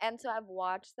 And so I've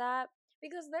watched that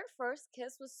because their first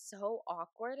kiss was so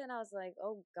awkward, and I was like,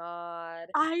 oh God.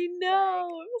 I Like,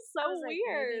 know. It was I was so like, maybe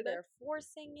weird. they're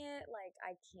forcing it. Like,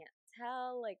 I can't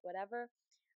tell, like, whatever.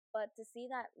 But to see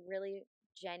that really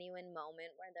genuine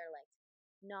moment where they're like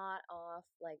not off,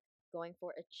 like going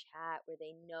for a chat where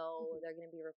they know Hmm. they're going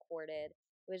to be recorded,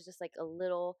 it was just like a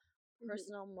little Hmm.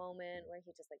 personal moment where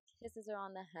he just like kisses her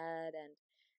on the head and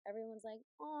everyone's like,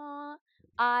 "Aw."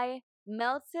 I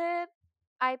melted.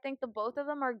 I think the both of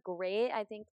them are great. I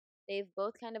think they've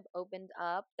both kind of opened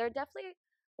up. They're definitely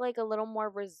like a little more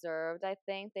reserved. I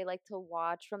think they like to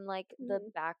watch from like the Hmm.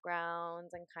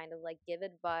 backgrounds and kind of like give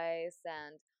advice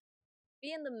and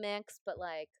be in the mix, but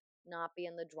like not be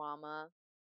in the drama.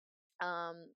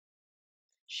 Um,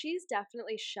 She's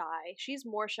definitely shy. She's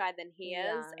more shy than he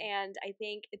is, yeah. and I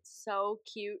think it's so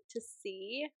cute to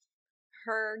see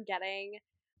her getting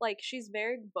like she's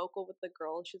very vocal with the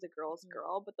girls. She's a girl's Mhm.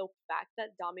 girl, but the fact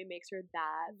that Dami makes her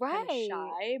that kind of Right.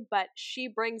 shy, but she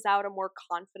brings out a more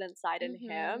confident side in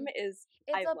him Mhm. is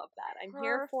It's I a love that. I'm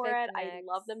here for perfect it. I mix.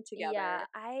 love them Yeah, together.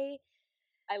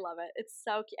 I love it. It's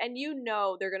so cute. And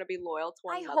they're going to be loyal to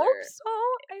one I hope another so.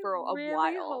 I for a really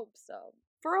while. hope so.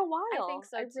 For a I think while.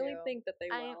 so I really too. think that they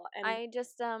I will. And I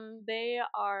just they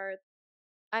are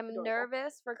I'm adorable.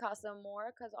 nervous for Casa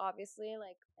Amor because obviously,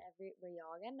 like we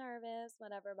all get nervous,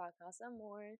 whatever about Casa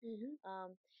Amor. Hmm.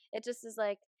 Um, it just is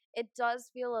like it does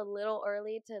feel a little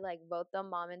early to like vote them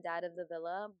mom and dad of the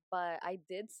villa, but I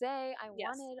did say I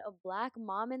Yes. wanted a black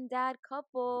mom and dad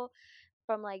couple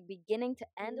from like beginning to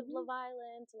end of Hmm. Love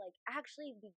Island to like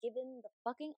actually be given the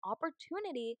fucking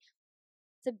opportunity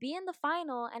to be in the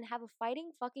final and have a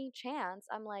fighting fucking chance.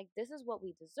 I'm like, this is what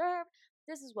we deserve.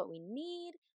 This is what we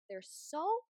need. They're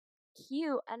so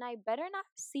cute. And I better not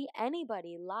see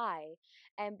anybody lie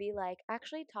and be like,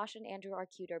 actually, Tasha and Andrew are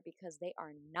cuter because they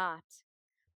are not.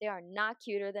 They are not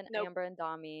cuter than Nope. Amber and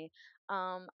Dami.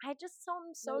 I'm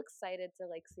so Nope. excited to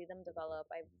like see them develop.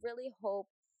 I really hope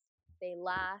they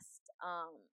last.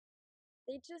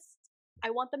 They just I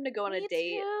want them to go on a me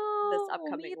date this too.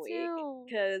 upcoming Me week too.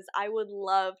 because I would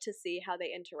love to see how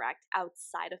they interact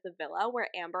outside of the villa where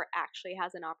Amber actually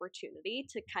has an opportunity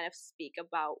to kind of speak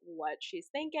about what she's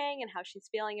thinking and how she's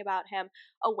feeling about him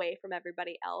away from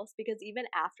everybody else. Because even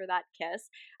after that kiss,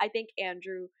 I think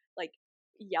Andrew like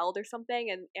yelled or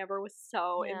something and Amber was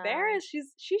so Yeah. embarrassed.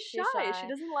 She's She's shy. She shy.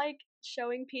 doesn't like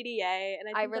showing PDA, and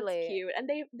I I think that's relate. cute. And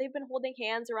they've been holding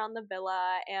hands around the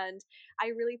villa, and I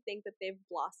really think that they've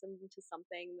blossomed into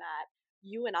something that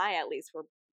you and I at least were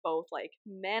both like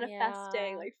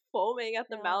manifesting, Yeah. like foaming at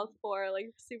the Yeah. mouth for,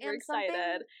 like super And something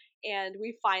excited. And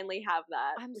we finally have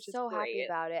that, I'm which is so happy great.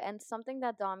 about it. And something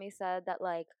that Dami said that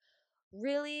like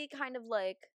really kind of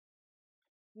like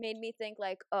made me think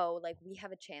like, oh, like we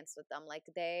have a chance with them. Like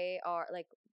they are like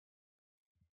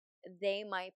they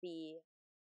might be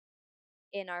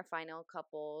in our final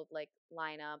couple like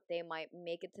lineup. They might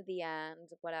make it to the end,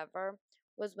 whatever.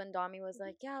 Was when Dami was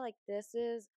like, yeah, like this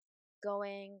is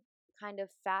going kind of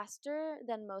faster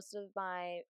than most of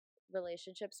my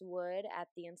relationships would at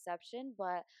the inception,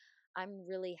 but I'm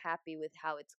really happy with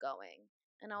how it's going.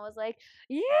 And I was like,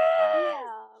 yes,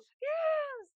 Yeah.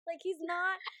 yes. Like he's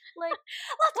not like,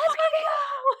 Let's let's fucking fucking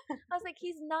go! I was like,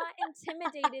 he's not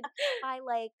intimidated by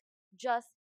like just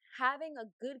having a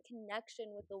good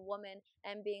connection with the woman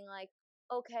and being like,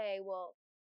 okay, well,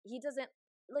 he doesn't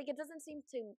like it doesn't seem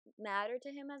to matter to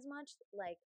him as much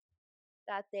like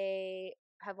that they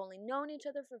have only known each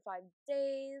other for 5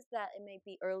 days, that it may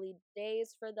be early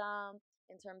days for them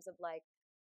in terms of like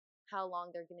how long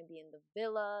they're going to be in the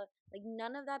villa. Like,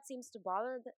 none of that seems to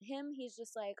bother him. He's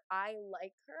just like, I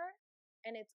like her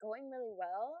and it's going really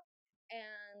well.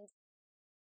 And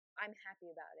I'm happy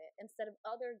about it. Instead of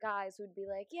other guys who'd be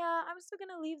like, yeah, I'm still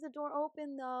going to leave the door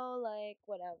open though, like,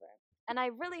 whatever. And I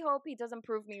really hope he doesn't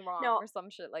prove me wrong No, or some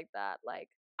shit like that. Like,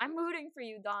 I'm rooting for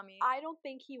you, Dami. I don't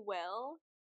think he will.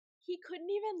 He couldn't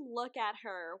even look at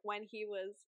her when he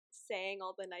was saying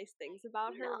all the nice things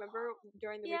about her. No. Remember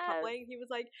during the Yes. recoupling, he was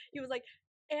like,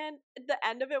 and the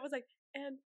end of it was like,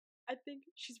 and I think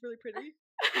she's really pretty.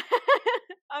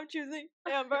 I'm choosing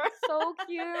Amber. It's so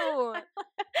cute.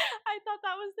 I thought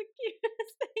that was the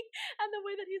cutest thing. And the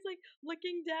way that he's like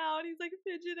looking down, he's like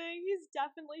fidgeting. He's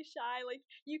definitely shy. Like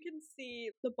you can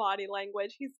see the body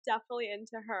language. He's definitely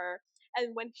into her.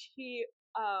 And when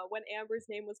Amber's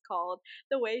name was called,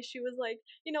 the way she was like,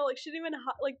 like she didn't even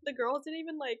like the girls didn't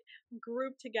even like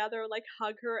group together like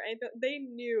hug her, and they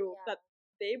knew Yeah. that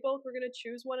they both were gonna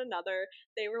choose one another.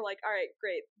 They were like, all right,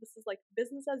 great, this is like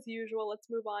business as usual. Let's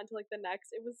move on to like the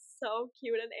next. It was so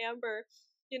cute, and Amber,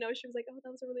 she was like, oh,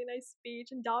 that was a really nice speech,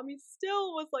 and Dami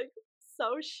still was like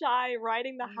so shy,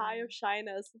 riding the high of Mm.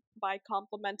 shyness by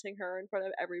complimenting her in front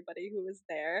of everybody who was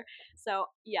there. So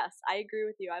yes, I agree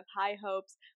with you. I have high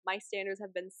hopes. My standards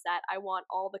have been set. I want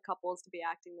all the couples to be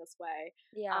acting this way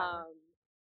Yeah.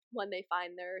 when they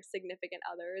find their significant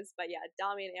others. But yeah,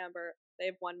 Dami and Amber,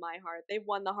 they've won my heart. They've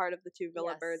won the heart of the two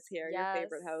Villa Birds Yes. here, your Yes.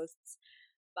 favorite hosts.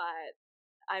 But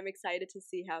I'm excited to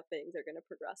see how things are going to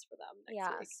progress for them next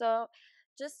Yeah. week. So,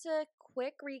 just a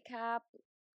quick recap.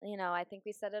 I think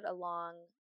we said it along.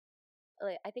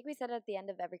 Like, I think we said it at the end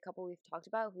of every couple we've talked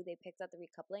about who they picked at the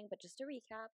recoupling. But just to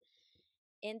recap,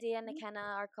 India and Mhm. McKenna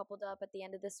are coupled up at the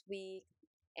end of this week.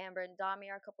 Amber and Dami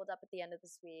are coupled up at the end of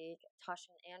this week. Tosh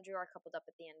and Andrew are coupled up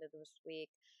at the end of this week.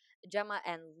 Gemma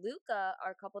and Luca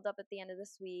are coupled up at the end of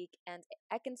this week. And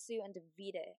Ekansu and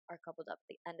Davide are coupled up at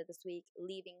the end of this week,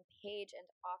 leaving Paige and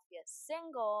Afia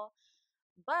single.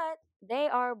 But they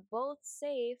are both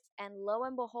safe. And lo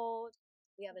and behold,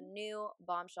 we have a new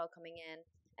bombshell coming in.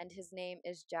 And his name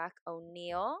is Jack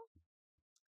O'Neill.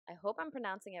 I hope I'm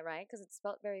pronouncing it right because it's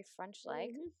spelled very French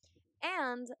like. Mhm.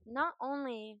 And not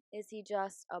only is he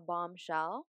just a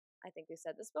bombshell, I think we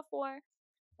said this before,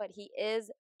 but he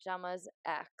is Gemma's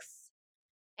ex.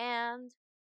 And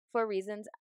for reasons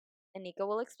Anika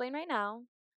will explain right now,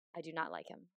 I do not like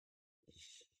him.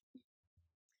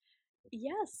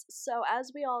 Yes. So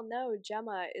as we all know,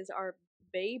 Gemma is our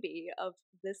baby of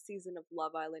this season of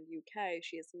Love Island UK.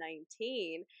 She is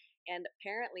 19, and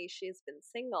apparently she's been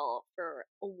single for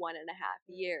 1.5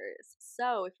 years.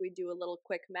 So if we do a little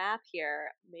quick math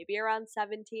here, maybe around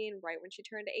 17, right when she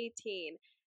turned 18,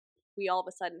 we all of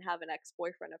a sudden have an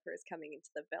ex-boyfriend of hers coming into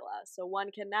the villa. So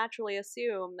one can naturally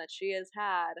assume that she has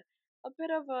had a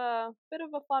bit of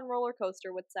a fun roller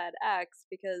coaster with said ex,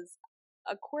 because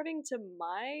according to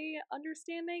my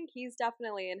understanding, he's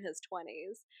definitely in his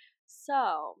 20s.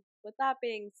 So, with that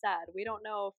being said, we don't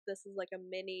know if this is like a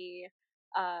mini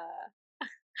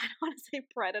I don't want to say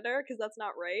predator because that's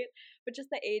not right, but just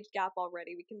the age gap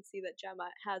already, we can see that Gemma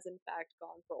has in fact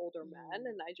gone for older men, Mm.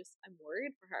 and I'm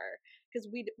worried for her because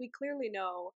we clearly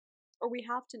know, or we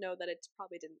have to know that it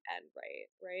probably didn't end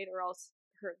right, or else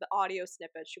the audio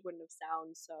snippet, she wouldn't have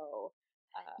sound so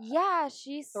Yeah,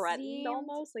 threatened,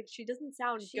 almost like she doesn't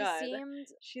sound she good. seemed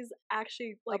She's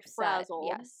actually like upset. frazzled.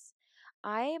 Yes.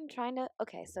 I am trying to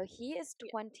okay, so he is Yeah.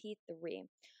 23.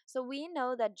 So we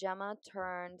know that Gemma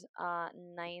turned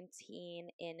 19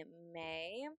 in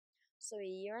May. So a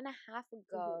year and a half Mhm.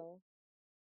 ago,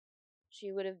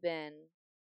 she would have been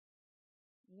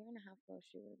a year and a half ago.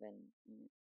 She would have been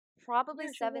probably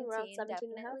Yeah, she would've been around 17, 17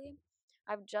 and a half. definitely.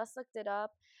 I've just looked it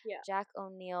up. Yeah. Jack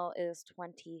O'Neill is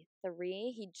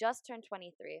 23. He just turned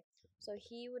 23. So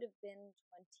he would have been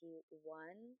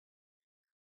 21.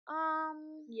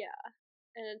 Um, Yeah.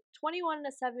 And a 21 and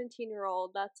a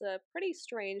 17-year-old, that's a pretty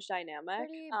strange dynamic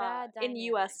Pretty bad in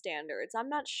dynamic. US standards. I'm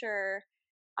not sure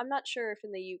if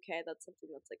in the UK that's something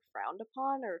that's like frowned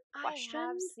upon or I have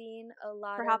questioned. seen a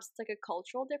lot of Perhaps it's like a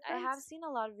cultural I have difference. seen a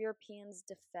lot of Europeans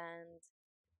defend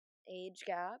age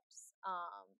gaps,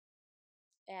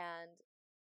 and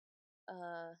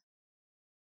uh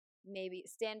maybe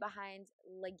stand behind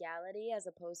legality as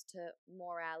opposed to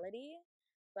morality.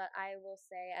 But I will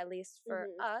say, at least for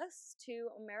Mhm. us, two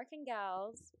American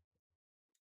gals,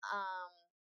 um,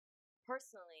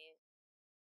 personally,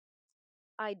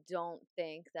 I don't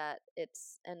think that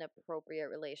it's an appropriate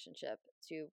relationship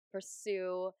to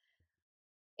pursue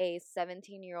a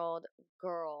 17-year-old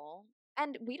girl.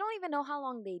 And we don't even know how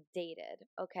long they dated,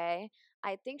 okay?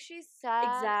 I think she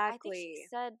Exactly.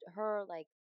 said her, like,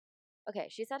 okay,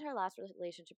 she said her last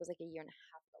relationship was like a year and a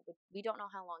half ago, but we don't know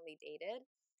how long they dated.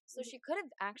 So Mhm. she could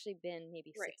have actually been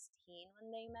maybe Right. 16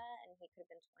 when they met, and he could have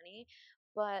been 20.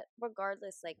 But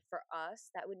regardless, like for us,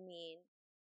 that would mean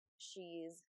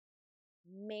she's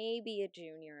maybe a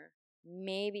junior,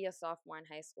 maybe a sophomore in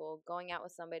high school, going out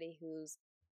with somebody who's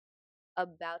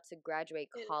about to graduate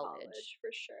In college. college,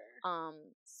 for sure.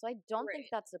 So I don't think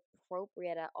Right. that's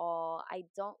appropriate at all. I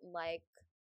don't like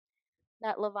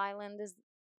that Love Island is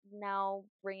now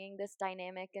bringing this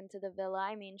dynamic into the villa.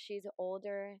 I mean, she's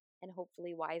older and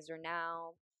hopefully wiser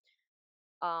now.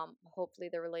 Hopefully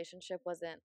the relationship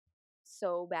wasn't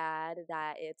so bad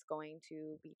that it's going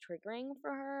to be triggering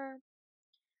for her,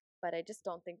 but I just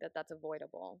don't think that that's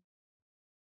avoidable.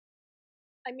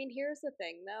 I mean, here's the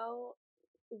thing though.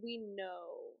 We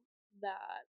know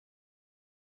that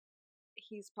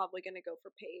he's probably going to go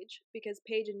for Paige because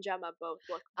Paige and Gemma both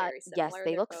look very Yes, similar.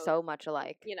 they They're look both, so much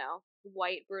alike.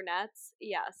 white brunettes.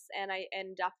 Yes, and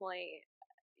definitely,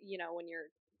 when you're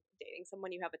dating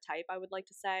someone, you have a type. I would like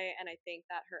to say, and I think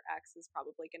that her ex is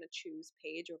probably going to choose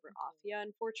Paige over Mhm. Afia,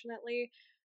 unfortunately.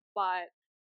 But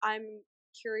I'm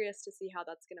curious to see how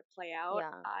that's going to play out.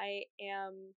 Yeah.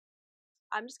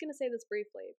 I'm just gonna say this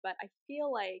briefly, but I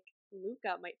feel like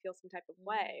Luca might feel some type of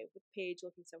way Mm. with Paige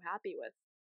looking so happy with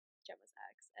Gemma's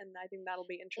ex, and I think that'll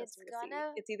be It's interesting to see.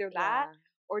 gonna, It's either that yeah,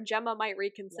 or Gemma might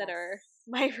reconsider yes.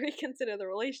 might reconsider the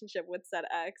relationship with said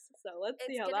ex. So let's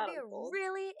see It's how gonna that be a unfolds.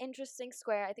 really interesting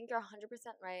square. I think you're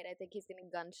 100% right. I think he's gonna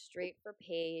gun straight for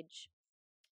Paige.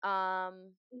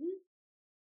 Um, Hmm.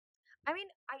 I mean,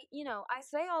 I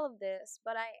say all of this,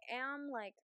 but I am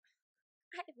like,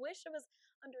 I wish it was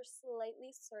under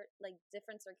slightly like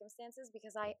different circumstances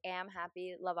because I am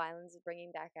happy Love Island's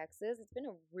bringing back exes. It's been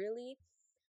a really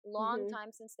long Hmm.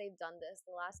 time since they've done this.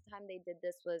 The last time they did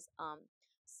this was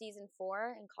season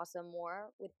 4 in Casa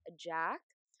Amor with Jack,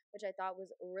 which I thought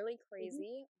was really Hmm.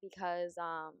 crazy because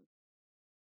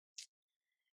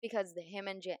him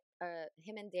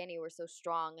and Danny were so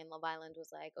strong, and Love Island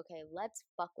was like, okay, let's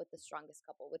fuck with the strongest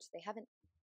couple, which they haven't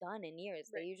done in years.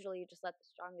 They Right. usually just let the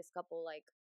strongest couple like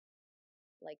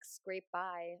scrape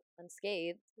by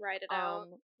unscathed. Write it out.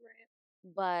 Um, Right.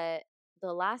 but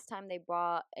the last time they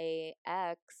brought a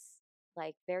ex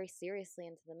like very seriously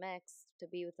into the mix to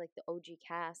be with like the OG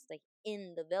cast like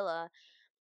in the villa,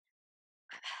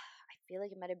 I feel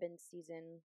like it might have been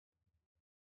season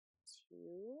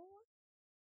 2.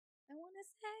 I want to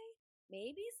say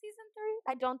maybe season 3.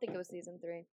 I don't think it was season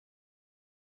 3.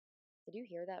 Did you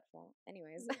hear that fall?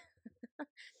 Anyways,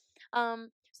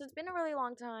 Mhm. so it's been a really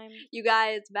long time. You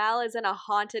guys, Val is in a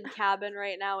haunted cabin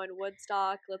right now in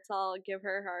Woodstock. Let's all give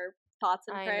her our thoughts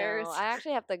and I know. prayers. I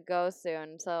actually have to go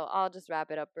soon, so I'll just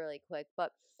wrap it up really quick.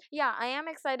 But yeah, I am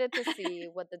excited to see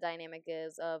what the dynamic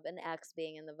is of an ex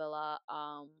being in the villa.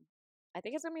 I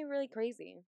think it's gonna be really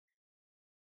crazy,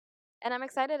 and I'm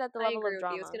excited at the I level agree of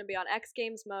with you. It's drama. going to be on X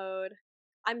Games mode.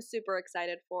 I'm super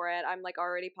excited for it. I'm like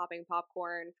already popping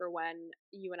popcorn for when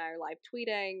you and I are live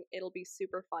tweeting. It'll be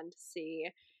super fun to see.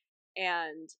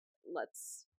 And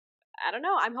let's I don't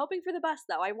know. I'm hoping for the best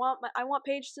though. I want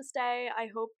Paige to stay. I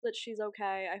hope that she's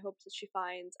okay. I hope that she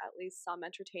finds at least some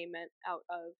entertainment out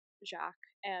of Jacques,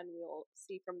 and we'll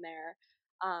see from there.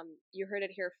 You heard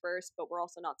it here first, but we're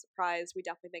also not surprised. We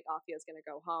definitely think Afia is going to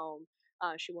go home.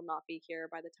 She will not be here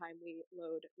by the time we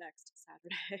load next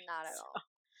Saturday. Not at So all,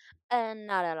 and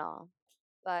not at all.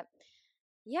 But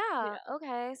yeah, yeah,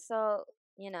 okay. So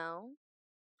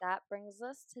that brings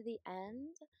us to the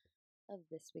end of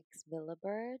this week's Villa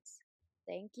Birds.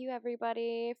 Thank you,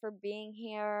 everybody, for being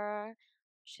here,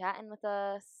 chatting with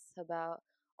us about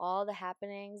all the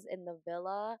happenings in the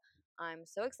villa. I'm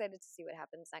so excited to see what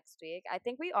happens next week. I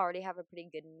think we already have a pretty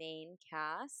good main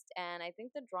cast, and I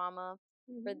think the drama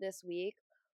for Mhm. this week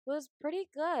was pretty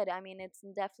good. I mean, it's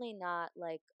definitely not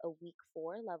like a week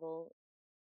 4 level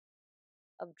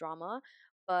of drama,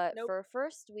 but Nope. for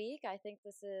first week, I think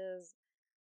this is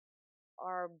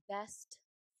our best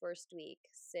first week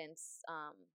since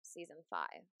season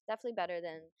 5. Definitely better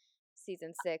than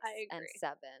season 6 I and agree.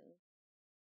 7.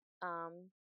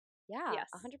 Um yeah, Yes.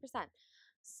 100%.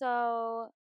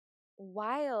 So,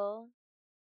 while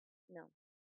no,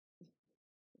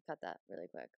 cut that really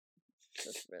quick.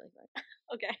 Just really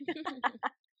Okay. quick.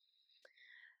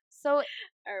 So,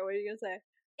 All right, what are you gonna say?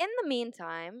 in the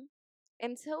meantime,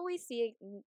 until we see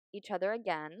each other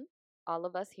again, all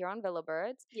of us here on Villa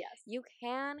Birds, Yes. you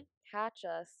can catch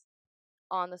us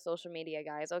on the social media,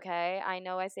 guys, okay? I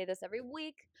know I say this every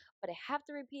week, but I have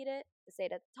to repeat it. I say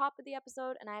it at the top of the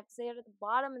episode, and I have to say it at the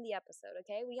bottom of the episode,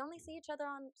 okay? We only see each other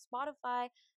on Spotify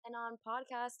and on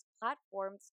podcast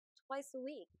platforms twice a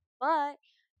week, but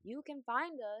you can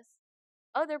find us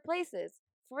other places.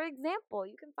 For example,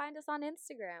 you can find us on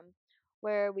Instagram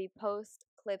where we post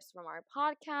clips from our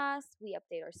podcast, we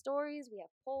update our stories, we have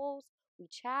polls, we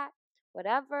chat,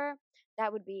 whatever.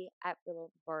 That would be at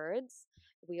Little Birds.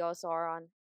 We also are on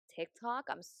TikTok.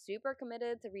 I'm super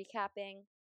committed to recapping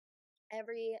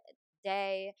every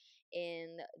day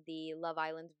in the Love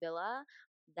Island Villa.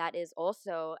 That is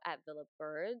also at Villa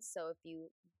Birds. So if you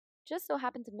just so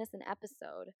happen to miss an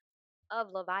episode of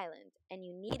Love Island and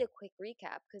you need a quick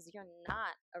recap because you're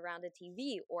not around a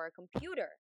TV or a computer,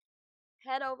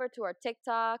 head over to our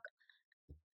TikTok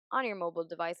on your mobile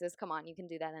devices. Come on, you can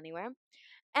do that anywhere.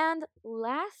 And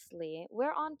lastly,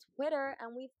 we're on Twitter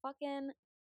and we fucking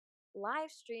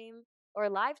live stream or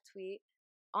live tweet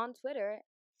on Twitter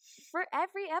for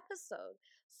every episode.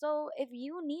 So if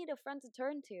you need a friend to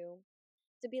turn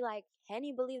to be like, can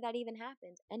you believe that even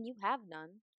happened? And you have none,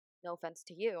 no offense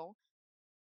to you,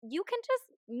 you can just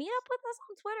meet up with us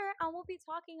on Twitter and we'll be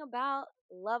talking about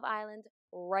Love Island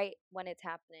right when it's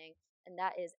happening. And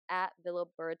that is at Villa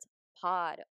Birds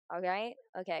Pod. Okay?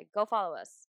 Okay, go follow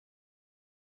us.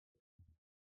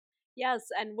 Yes,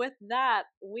 and with that,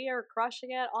 we are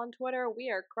crushing it on Twitter. We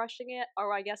are crushing it,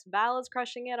 or I guess Val is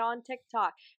crushing it on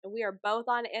TikTok. And we are both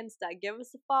on Insta. Give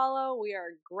us a follow. We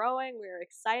are growing. We are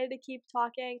excited to keep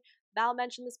talking. Val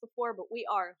mentioned this before, but we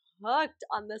are hooked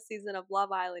on this season of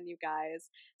Love Island, you guys.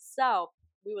 So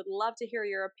we would love to hear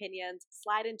your opinions.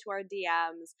 Slide into our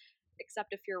DMs,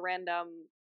 except if you're random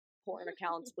porn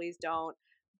accounts, please don't.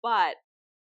 But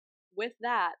with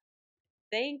that,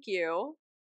 thank you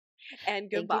and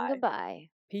Thank you and goodbye. goodbye.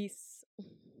 Peace.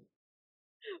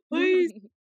 Peace.